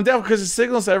 And I'm down because it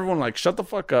signals to everyone like, shut the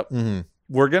fuck up.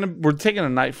 We're taking a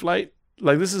night flight.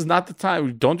 Like, this is not the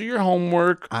time. Don't do your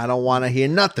homework. I don't want to hear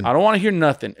nothing. I don't want to hear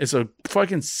nothing. It's a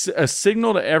fucking a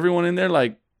signal to everyone in there,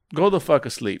 like, go the fuck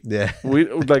asleep. Yeah.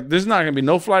 There's not gonna be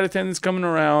no flight attendants coming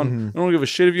around. I don't give a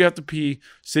shit if you have to pee.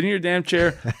 Sit in your damn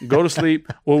chair, go to sleep.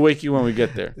 We'll wake you when we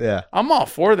get there. Yeah. I'm all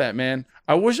for that, man.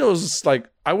 I wish it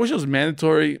was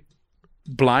mandatory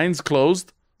blinds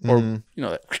closed or you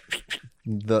know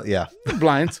that Yeah.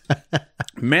 blinds.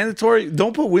 Mandatory.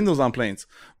 Don't put windows on planes.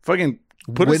 Fucking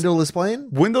put Windowless plane?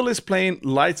 windowless plane,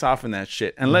 lights off in that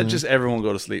shit, and let just everyone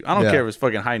go to sleep. I don't Yeah. care if it's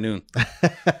fucking high noon.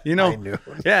 You know? High noon.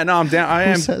 Yeah, no, I'm down. I Who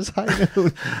am says high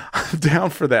noon? I'm down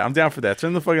for that. I'm down for that.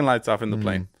 Turn the fucking lights off in the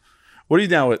plane. What are you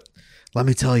down with? Let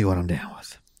me tell you what I'm down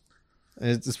with.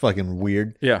 It's just fucking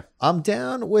weird. Yeah. I'm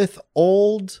down with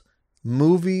old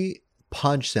movie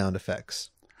punch sound effects.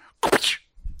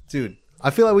 Dude, I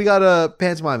feel like we got to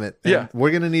pantomime it. And Yeah. we're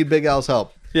going to need Big Al's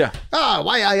help. Yeah.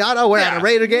 Why I oughta we're at a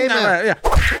Raider game. Yeah.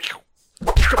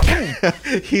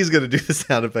 He's gonna do the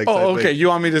sound effects. Oh, okay. You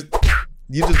want me to?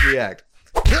 You just react.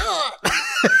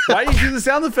 Why you do the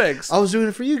sound effects? I was doing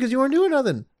it for you because you weren't doing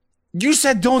nothing. You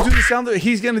said don't do the sound.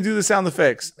 He's gonna do the sound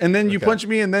effects, and then you punch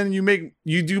me, and then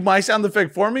you do my sound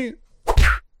effect for me.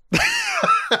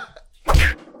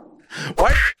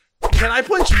 Why? Can I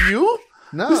punch you?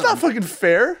 No, it's not fucking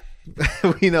fair.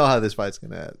 We know how this fight's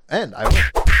gonna end. I win.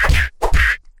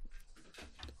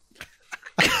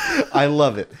 I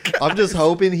love it. I'm just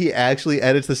hoping he actually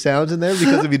edits the sounds in there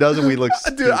because if he doesn't, we look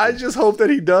stupid. Dude, I just hope that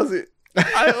he does it.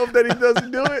 I hope that he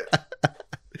doesn't do it.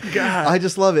 God. I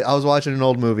just love it. I was watching an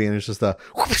old movie and it's just a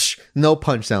whoosh, no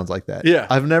punch sounds like that. Yeah.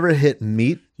 I've never hit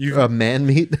meat, man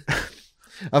meat.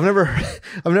 I've never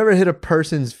hit a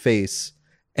person's face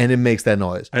and it makes that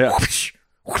noise. Yeah. Whoosh,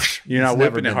 whoosh. You're not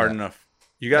whipping it hard enough.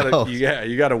 You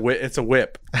gotta whip. It's a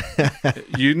whip.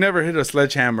 You never hit a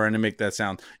sledgehammer and it make that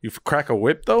sound. You crack a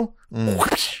whip though.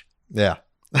 Yeah.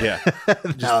 Yeah.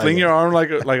 Just fling your arm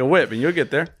like a whip and you'll get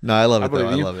there. No, I love it though.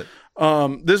 I love it.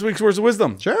 This week's Words of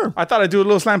Wisdom. Sure. I thought I'd do a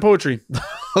little slam poetry.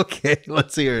 Okay,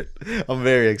 let's hear it. I'm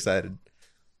very excited.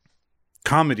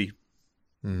 Comedy.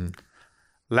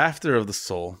 Laughter of the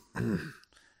soul.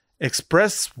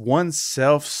 Express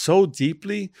oneself so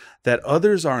deeply that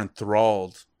others are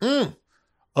enthralled.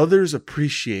 Others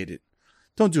appreciate it.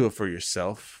 Don't do it for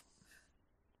yourself.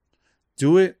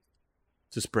 Do it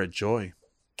to spread joy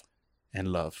and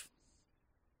love.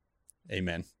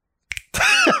 Amen.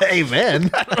 Amen.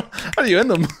 How do you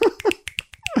end them?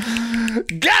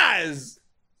 Guys,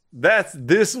 that's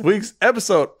this week's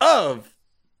episode of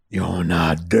You're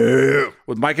Not Dead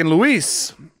with Mike and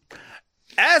Luis.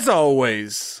 As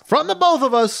always, from the both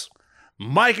of us,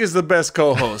 Mike is the best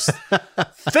co-host.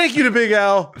 Thank you to Big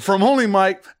Al from Only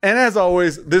Mike. And as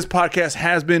always, this podcast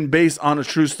has been based on a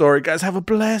true story. Guys, have a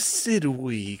blessed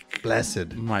week.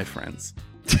 Blessed. My friends.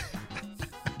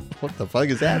 What the fuck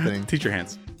is happening? Teach your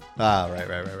hands. Ah, right.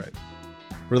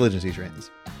 Religion teacher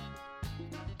hands.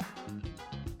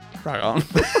 Right on.